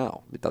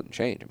now. It doesn't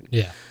change. I mean,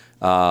 yeah.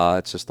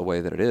 It's just the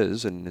way that it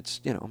is, and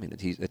it's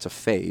it's a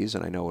phase,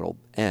 and I know it'll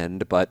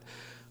end, but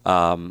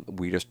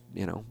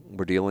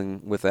we're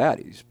dealing with that.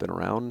 He's been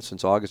around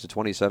since August of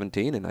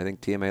 2017, and I think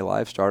TMA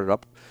Live started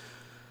up.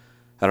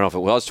 I don't know if it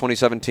was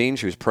 2017.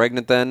 She was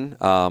pregnant then,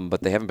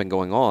 but they haven't been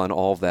going on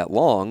all of that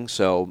long.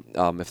 So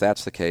if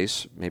that's the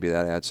case, maybe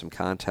that adds some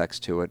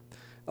context to it.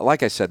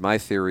 Like I said, my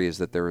theory is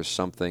that there is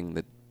something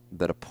that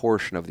a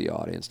portion of the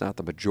audience, not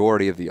the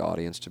majority of the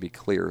audience, to be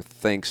clear,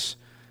 thinks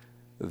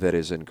that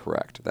is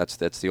incorrect. That's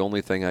the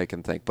only thing I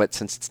can think. But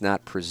since it's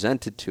not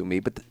presented to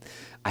me,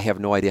 I have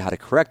no idea how to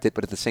correct it.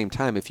 But at the same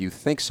time, if you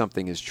think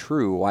something is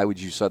true, why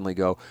would you suddenly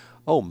go,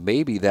 oh,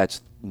 maybe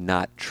that's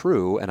not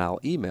true, and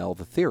I'll email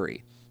the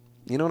theory?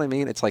 You know what I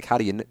mean? It's like, how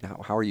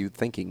are you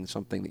thinking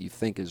something that you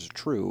think is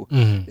true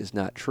is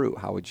not true?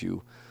 How would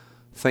you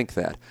think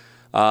that?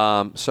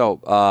 So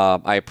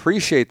I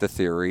appreciate the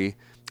theory.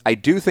 I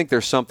do think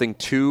there's something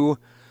to,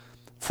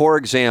 for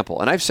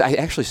example, and I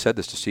actually said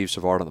this to Steve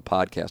Savard on the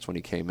podcast when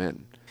he came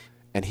in,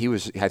 and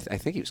I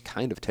think he was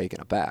kind of taken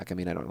aback. I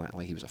mean, I don't know,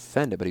 like he was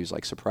offended, but he was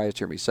like surprised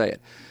to hear me say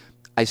it.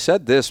 I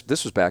said this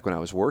was back when I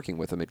was working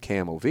with him at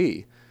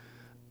KMOV.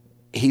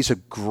 He's a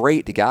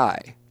great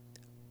guy.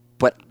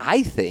 But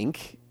I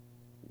think,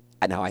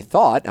 now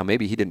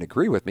maybe he didn't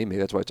agree with me, maybe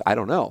that's why I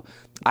don't know.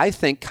 I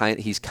think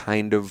he's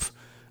kind of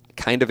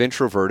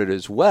introverted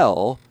as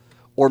well,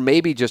 or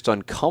maybe just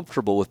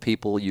uncomfortable with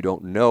people you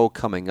don't know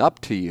coming up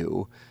to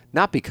you,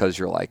 not because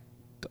you're like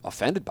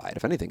offended by it.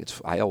 If anything,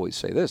 I always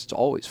say this, it's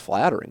always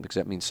flattering because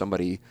that means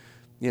somebody,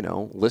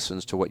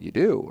 listens to what you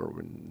do,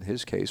 or in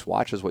his case,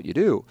 watches what you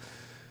do.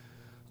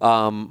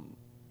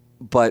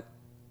 But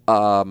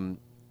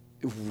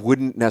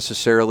wouldn't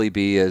necessarily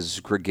be as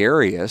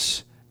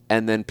gregarious,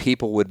 and then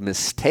people would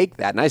mistake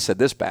that. And I said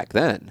this back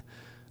then,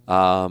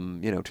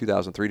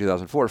 2003,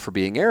 2004, for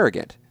being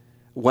arrogant,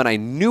 when I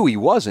knew he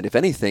wasn't. If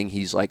anything,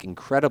 he's like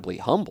incredibly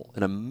humble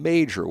in a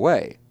major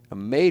way.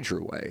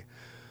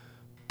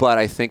 But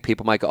I think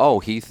people might go, oh,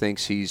 he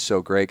thinks he's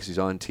so great because he's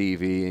on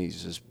TV and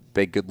he's this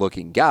big,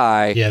 good-looking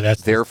guy. Yeah,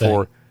 that's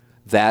therefore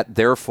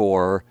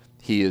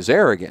he is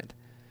arrogant.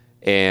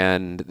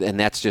 and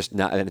that's just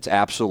not, and it's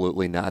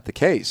absolutely not the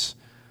case.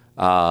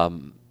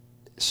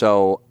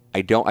 So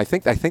I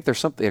think there's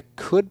something. There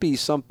could be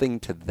something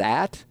to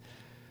that.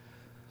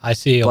 I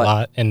see a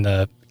lot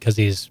because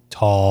he's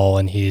tall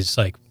and he's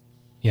like,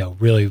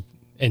 really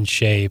in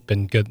shape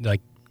and good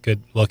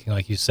looking,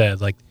 like you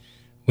said. Like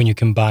when you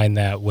combine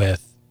that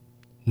with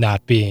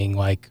not being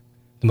like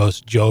the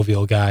most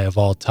jovial guy of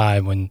all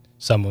time, when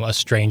a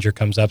stranger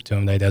comes up to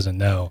him that he doesn't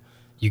know,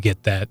 you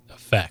get that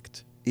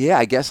effect. Yeah,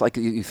 I guess like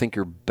you think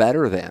you're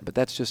better than, but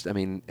that's just, I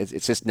mean,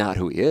 it's just not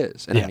who he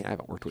is. And I mean, I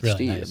haven't worked with really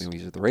Steve. nice. I mean,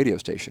 he's at the radio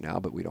station now,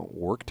 but we don't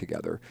work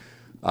together,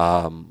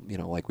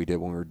 like we did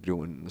when we were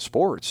doing the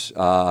sports.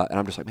 And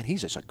I'm just like, man,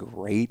 he's just a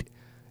great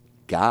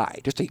guy,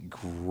 just a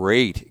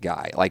great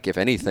guy. Like, if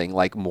anything,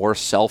 like more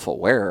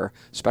self-aware,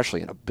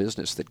 especially in a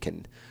business that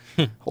can,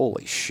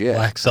 holy shit.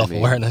 Lack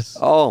self-awareness.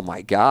 Oh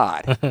my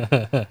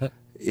God.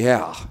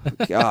 Yeah,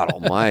 God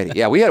Almighty.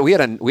 Yeah, we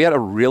had a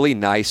really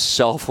nice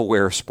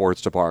self-aware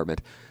sports department,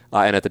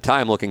 and at the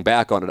time, looking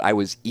back on it, I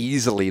was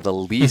easily the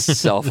least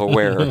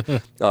self-aware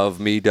of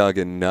me, Doug,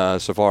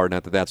 and Savard.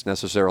 Not that that's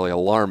necessarily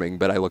alarming,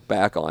 but I look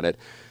back on it,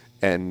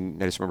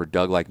 and I just remember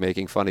Doug like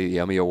making fun of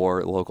the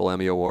local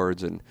Emmy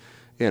Awards, and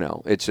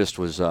it just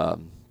was.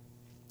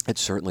 It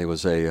certainly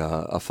was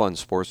a fun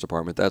sports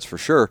department, that's for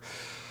sure.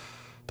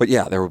 But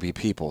yeah, there would be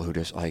people who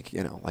just like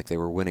they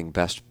were winning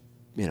best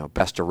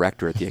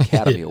director at the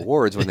Academy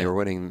Awards when they were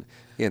winning,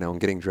 and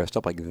getting dressed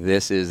up like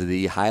this is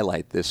the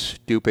highlight, this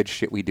stupid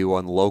shit we do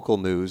on local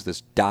news,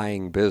 this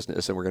dying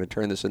business, and we're going to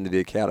turn this into the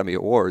Academy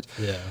Awards.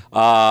 Yeah.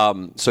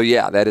 So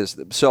yeah, that is,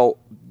 so,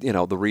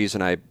 the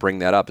reason I bring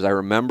that up is I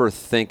remember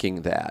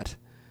thinking that,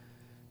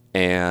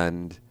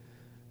 and,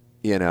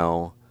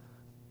 and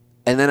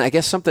then I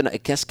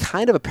guess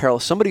kind of a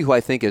parallel, somebody who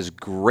I think is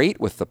great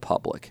with the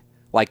public,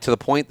 like to the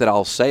point that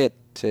I'll say it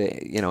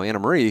to, Anna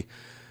Marie,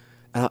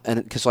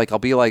 and because like I'll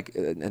be like,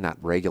 and not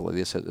regularly,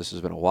 this has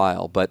been a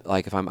while, but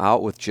like if I'm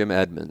out with Jim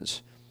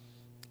Edmonds,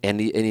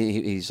 and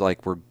he's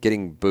like, we're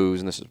getting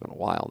booze, and this has been a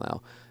while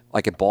now,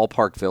 like at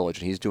Ballpark Village,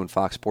 and he's doing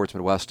Fox Sports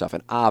Midwest stuff,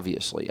 and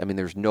obviously, I mean,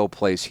 there's no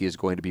place he is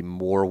going to be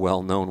more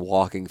well known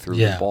walking through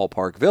the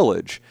Ballpark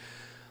Village,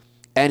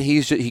 and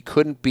he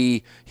couldn't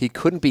be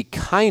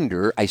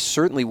kinder. I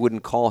certainly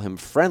wouldn't call him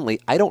friendly.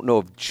 I don't know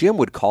if Jim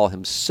would call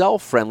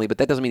himself friendly, but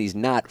that doesn't mean he's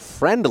not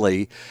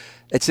friendly.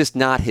 It's just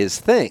not his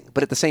thing.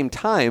 But at the same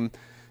time,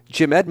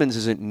 Jim Edmonds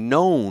isn't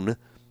known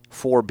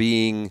for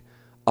being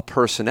a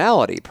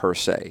personality per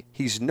se.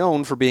 He's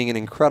known for being an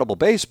incredible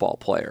baseball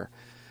player.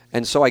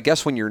 And so I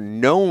guess when you're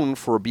known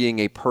for being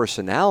a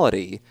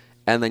personality,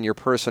 and then your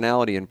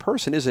personality in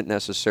person isn't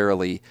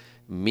necessarily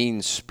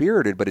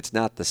mean-spirited, but it's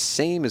not the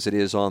same as it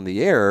is on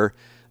the air,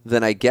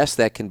 then I guess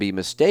that can be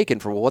mistaken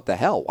for, well, what the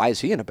hell? Why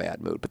is he in a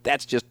bad mood? But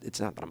it's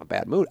not that I'm in a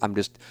bad mood. I'm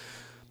just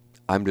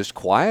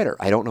quieter.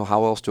 I don't know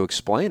how else to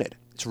explain it.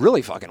 It's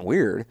really fucking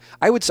weird.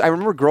 I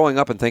remember growing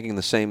up and thinking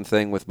the same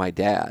thing with my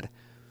dad.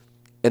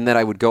 And then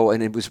I would go,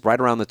 and it was right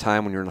around the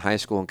time when you're in high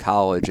school and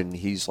college, and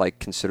he's like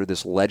considered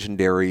this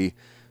legendary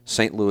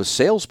St. Louis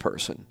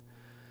salesperson.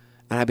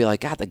 And I'd be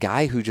like, God, the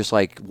guy who just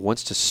like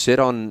wants to sit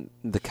on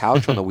the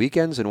couch on the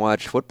weekends and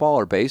watch football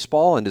or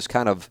baseball and just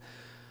kind of,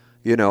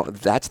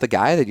 that's the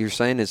guy that you're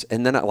saying is,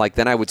 and then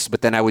I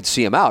would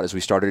see him out as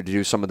we started to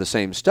do some of the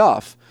same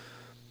stuff.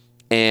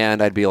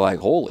 And I'd be like,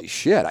 holy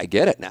shit, I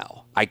get it now.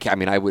 I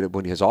mean, I would,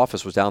 when his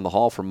office was down the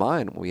hall from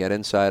mine, we had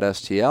Inside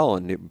STL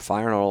and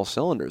firing on all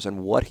cylinders,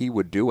 and what he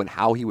would do and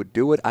how he would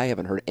do it, I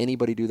haven't heard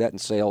anybody do that in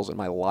sales in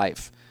my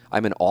life.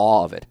 I'm in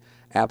awe of it,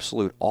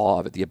 absolute awe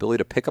of it. The ability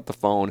to pick up the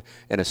phone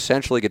and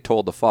essentially get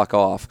told to fuck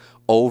off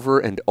over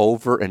and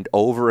over and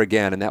over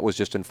again, and that was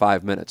just in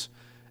 5 minutes,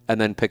 and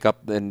then pick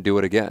up and do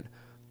it again,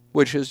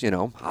 which is,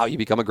 how you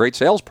become a great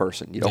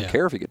salesperson. You don't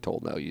care if you get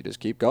told no, you just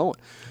keep going.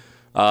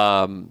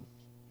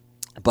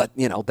 But,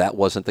 that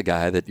wasn't the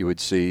guy that you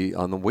would see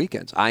on the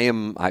weekends. I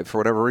for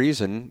whatever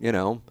reason,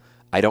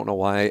 I don't know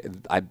why.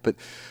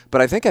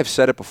 But I think I've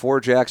said it before,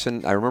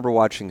 Jackson. I remember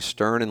watching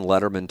Stern and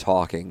Letterman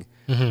talking,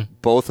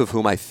 both of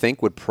whom I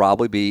think would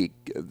probably be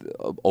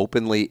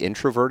openly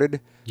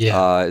introverted.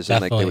 Yeah, as in,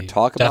 like, they would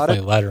talk about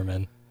it.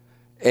 Definitely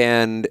Letterman.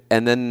 And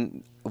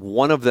then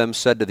one of them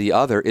said to the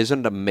other, "Isn't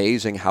it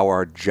amazing how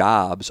our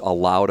jobs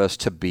allowed us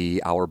to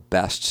be our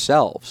best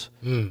selves?"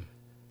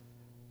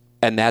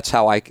 And that's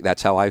how I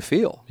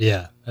feel.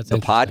 Yeah, that's the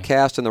interesting.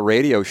 podcast and the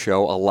radio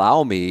show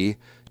allow me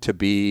to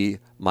be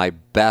my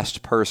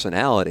best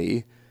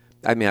personality.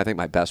 I mean, I think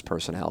my best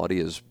personality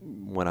is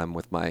when I'm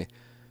with my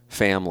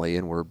family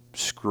and we're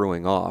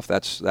screwing off.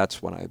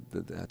 That's when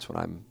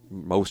I'm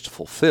most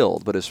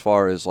fulfilled. But as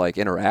far as like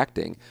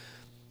interacting,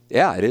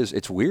 yeah, it is.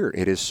 It's weird.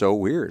 It is so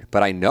weird.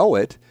 But I know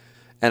it,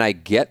 and I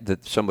get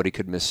that somebody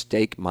could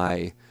mistake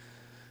my.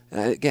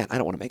 Again, I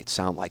don't want to make it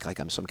sound like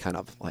I'm some kind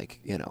of like,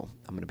 I'm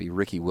going to be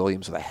Ricky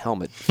Williams with a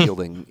helmet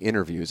fielding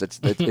interviews. It's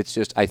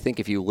just, I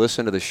think if you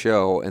listen to the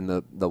show and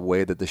the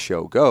way that the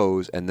show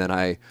goes, and then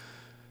I'm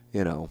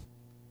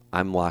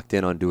locked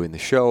in on doing the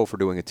show for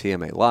doing a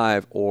TMA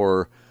Live,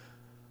 or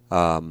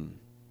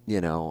I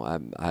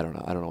don't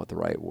know what the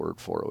right word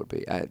for it would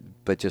be,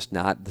 but just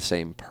not the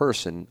same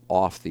person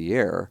off the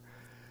air.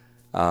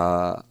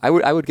 I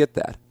would get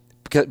that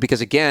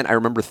because again, I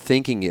remember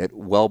thinking it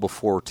well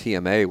before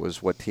TMA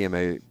was what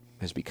TMA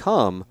has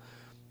become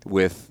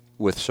with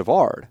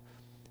Savard,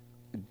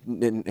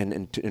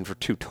 and for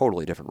two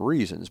totally different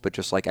reasons. But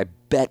just like I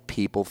bet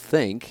people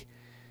think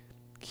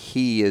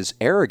he is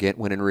arrogant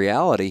when in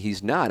reality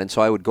he's not, and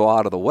so I would go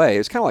out of the way.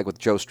 It's kind of like with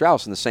Joe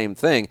Strauss and the same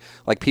thing.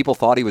 Like people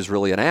thought he was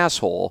really an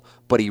asshole,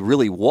 but he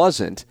really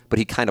wasn't. But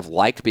he kind of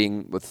liked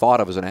being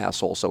thought of as an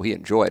asshole, so he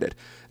enjoyed it.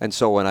 And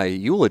so when I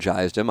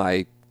eulogized him,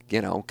 I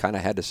kind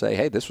of had to say,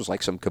 hey, this was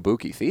like some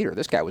kabuki theater.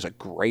 This guy was a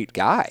great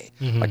guy,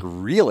 like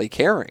really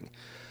caring.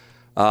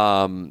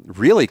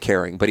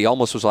 But he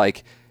almost was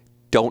like,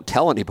 don't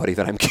tell anybody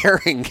that I'm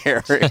caring.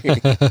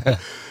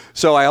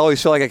 So I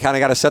always feel like I kind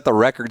of got to set the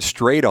record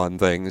straight on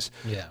things.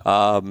 Yeah.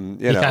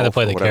 You kind of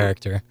play the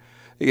character.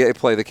 Yeah,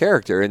 play the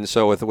character. And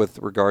so with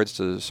regards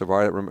to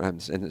Savard,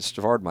 and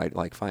Savard might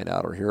like find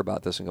out or hear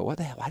about this and go, what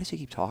the hell? Why does he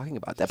keep talking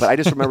about that? But I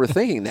just remember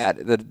thinking that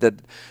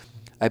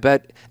I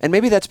bet, and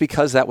maybe that's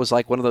because that was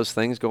like one of those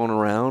things going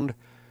around.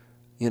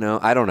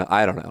 I don't know.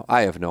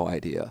 I have no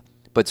idea.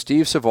 But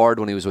Steve Savard,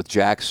 when he was with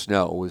Jack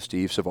Snow, was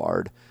Steve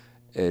Savard.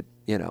 And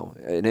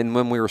then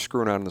when we were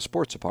screwing around in the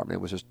sports department,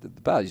 it was just the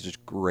best. He's just a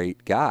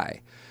great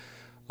guy.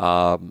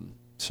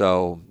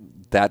 So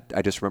that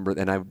I just remember,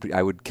 and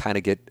I would kind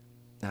of get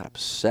not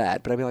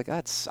upset, but I'd be like,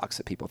 that sucks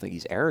that people think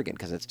he's arrogant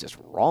because it's just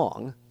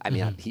wrong. I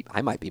mean,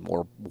 I might be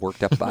more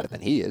worked up about it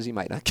than he is. He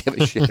might not give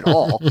a shit at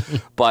all.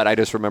 But I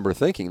just remember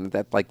thinking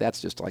that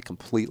that's just like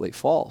completely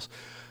false.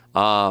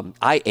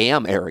 I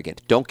am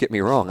arrogant. Don't get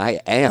me wrong. I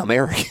am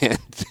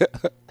arrogant.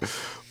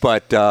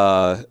 But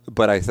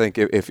I think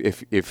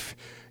if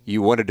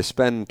you wanted to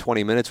spend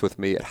 20 minutes with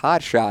me at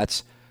Hot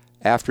Shots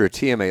after a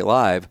TMA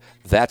Live,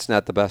 that's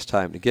not the best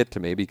time to get to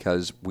me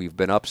because we've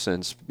been up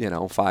since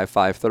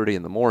 5:30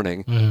 in the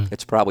morning.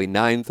 It's probably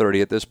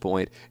 9:30 at this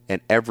point, and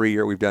every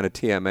year we've done a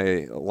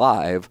TMA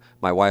Live,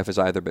 my wife has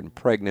either been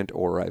pregnant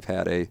or I've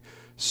had a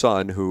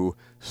son who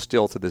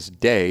still to this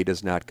day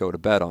does not go to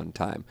bed on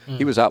time.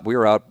 We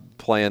were out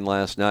playing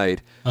last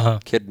night.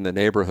 Kid in the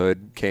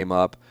neighborhood came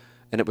up,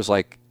 and it was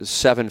like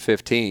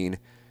 7:15,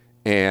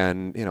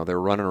 and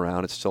they're running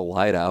around. It's still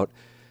light out,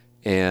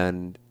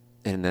 and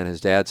then his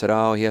dad said,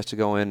 "Oh, he has to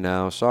go in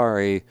now.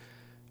 Sorry."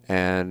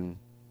 And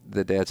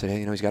the dad said,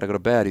 "Hey, he's got to go to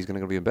bed. He's going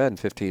to be in bed in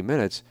 15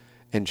 minutes."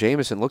 And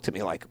Jameson looked at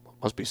me like,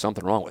 "Must be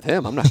something wrong with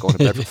him. I'm not going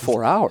to bed for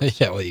 4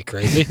 hours." Yeah, well, you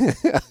crazy?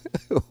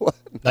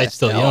 Night's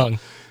still young.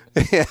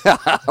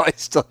 Yeah, we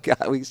still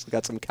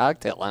got some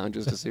cocktail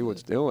lounges to see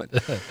what's doing.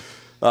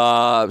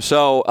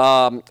 So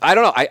I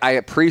don't know. I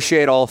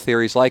appreciate all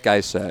theories. Like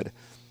I said,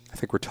 I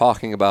think we're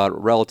talking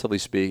about, relatively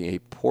speaking, a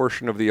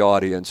portion of the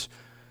audience,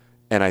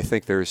 and I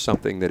think there is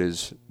something that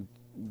is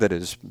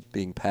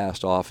being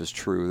passed off as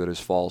true that is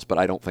false, but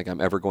I don't think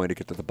I'm ever going to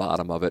get to the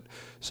bottom of it.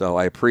 So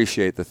I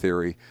appreciate the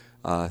theory.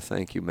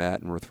 Thank you,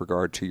 Matt. And with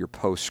regard to your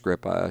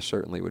postscript, I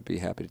certainly would be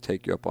happy to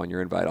take you up on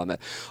your invite on that.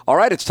 All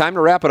right, it's time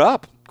to wrap it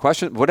up.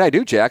 Question: what did I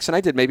do, Jackson?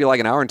 I did maybe like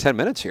an hour and 10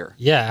 minutes here.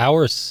 Yeah,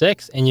 hour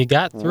 6, and you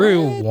got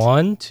through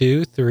 1,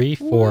 2, 3,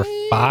 4,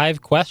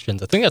 5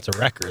 questions. I think that's a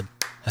record.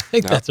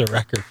 That's a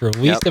record for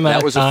least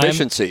amount of time. That was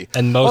efficiency.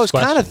 And most questions. I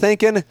was kind of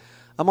thinking,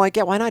 I'm like,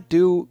 yeah, why not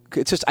do?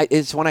 It's just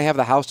it's when I have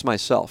the house to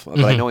myself.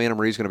 But I know Anna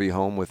Marie's going to be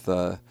home with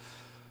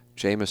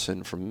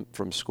Jameson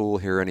from school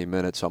here any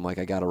minute, so I'm like,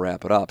 I got to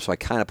wrap it up. So I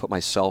kind of put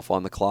myself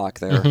on the clock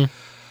there.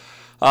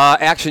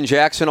 Action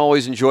Jackson,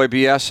 always enjoy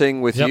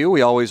BSing with you.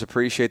 We always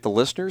appreciate the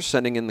listeners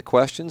sending in the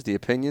questions, the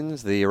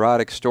opinions, the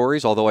erotic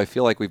stories, although I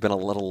feel like we've been a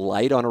little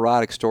light on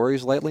erotic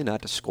stories lately,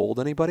 not to scold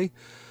anybody.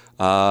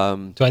 Do I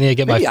need to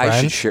get my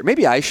friend?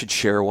 Maybe I should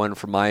share one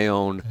from my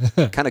own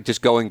kind of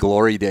just going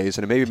glory days,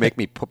 and maybe make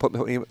me put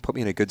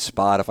me in a good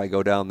spot if I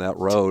go down that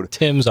road.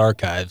 Tim's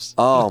archives.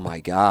 Oh, my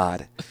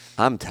God.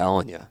 I'm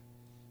telling you.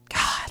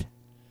 God.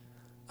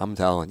 I'm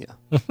telling you.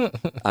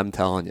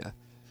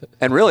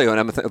 And really,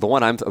 when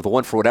the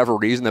one for whatever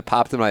reason that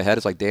popped in my head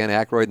is like Dan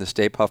Aykroyd and the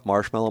Stay Puft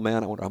Marshmallow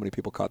Man. I wonder how many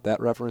people caught that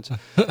reference.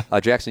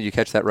 Jackson, did you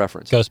catch that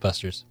reference?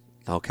 Ghostbusters.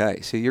 Okay,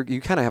 so you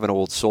kind of have an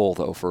old soul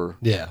though for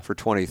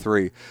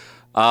 23.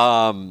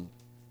 Yeah,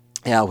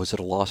 I was at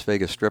a Las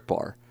Vegas strip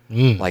bar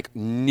like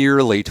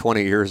nearly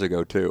 20 years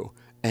ago too,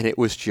 and it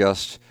was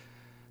just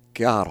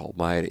God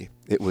Almighty.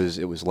 It was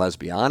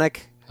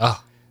lesbianic.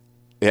 Oh,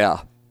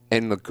 yeah,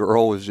 and the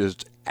girl was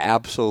just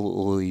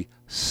absolutely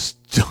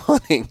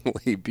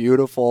stunningly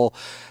beautiful,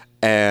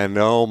 and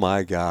oh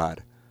my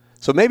God.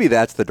 So maybe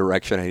that's the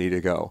direction I need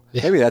to go.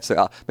 Yeah.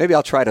 Maybe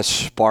I'll try to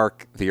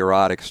spark the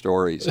erotic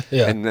stories,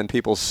 and then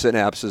people's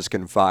synapses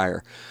can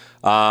fire.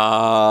 T.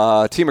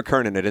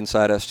 McKernan at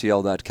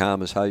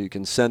InsideSTL.com is how you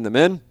can send them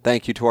in.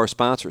 Thank you to our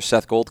sponsors,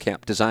 Seth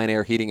Goldcamp, Design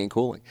Air Heating and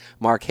Cooling,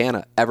 Mark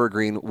Hanna,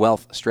 Evergreen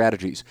Wealth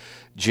Strategies,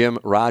 Jim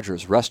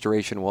Rogers,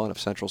 Restoration One of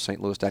CentralSt.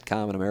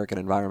 Louis.com and American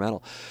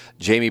Environmental,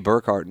 Jamie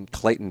Burkhart and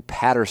Clayton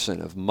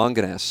Patterson of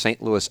Munganess,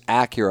 St. Louis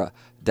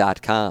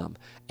Acura.com,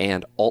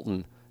 and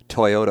Alton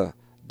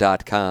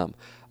Toyota.com.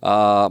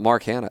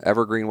 Mark Hanna,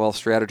 Evergreen Wealth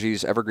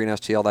Strategies,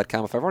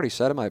 evergreenstl.com. If I've already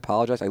said them, I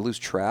apologize. I lose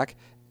track.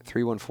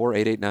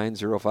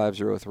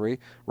 314-889-0503.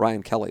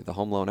 Ryan Kelly,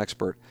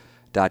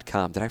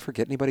 thehomeloanexpert.com. Did I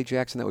forget anybody,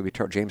 Jackson? That would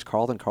be James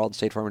Carlton, Carlton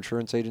State Farm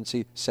Insurance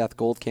Agency, Seth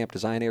Goldcamp,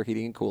 Design Air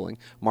Heating and Cooling,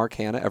 Mark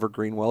Hanna,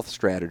 Evergreen Wealth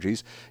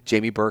Strategies,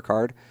 Jamie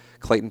Burkhardt,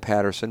 Clayton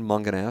Patterson,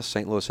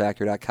 Munganess,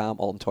 stlouisacura.com,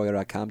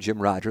 altontoyota.com,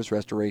 Jim Rogers,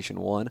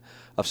 Restoration One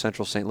of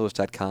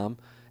centralstlouis.com,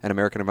 and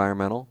American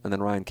Environmental, and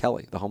then Ryan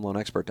Kelly,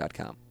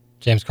 thehomeloanexpert.com.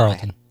 James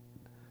Carlton.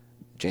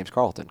 James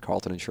Carlton,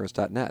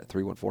 carltoninsurance.net,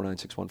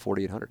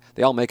 314-961-4800.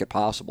 They all make it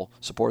possible.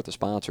 Support the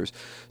sponsors.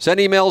 Send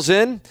emails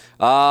in,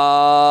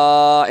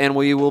 and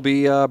we will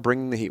be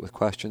bringing the heat with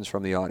questions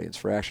from the audience.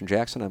 For Action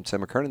Jackson, I'm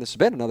Tim McKernan. This has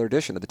been another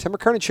edition of the Tim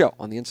McKernan Show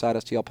on the Inside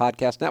STL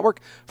Podcast Network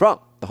from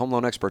the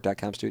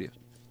HomeLoanExpert.com studios.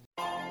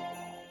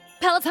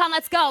 Peloton,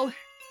 let's go.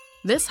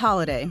 This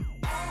holiday,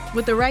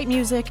 with the right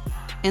music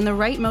and the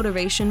right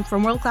motivation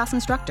from world-class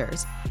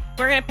instructors,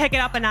 we're going to pick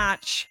it up a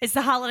notch. It's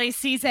the holiday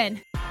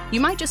season. You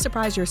might just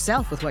surprise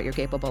yourself with what you're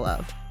capable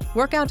of.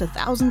 Work out to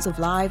thousands of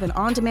live and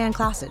on-demand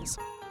classes,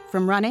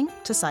 from running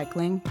to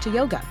cycling to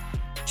yoga.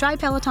 Try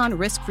Peloton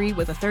risk-free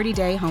with a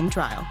 30-day home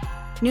trial.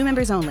 New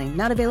members only,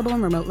 not available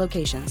in remote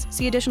locations.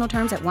 See additional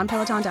terms at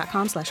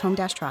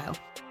onepeloton.com/home-trial.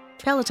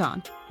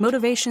 Peloton,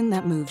 motivation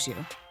that moves you.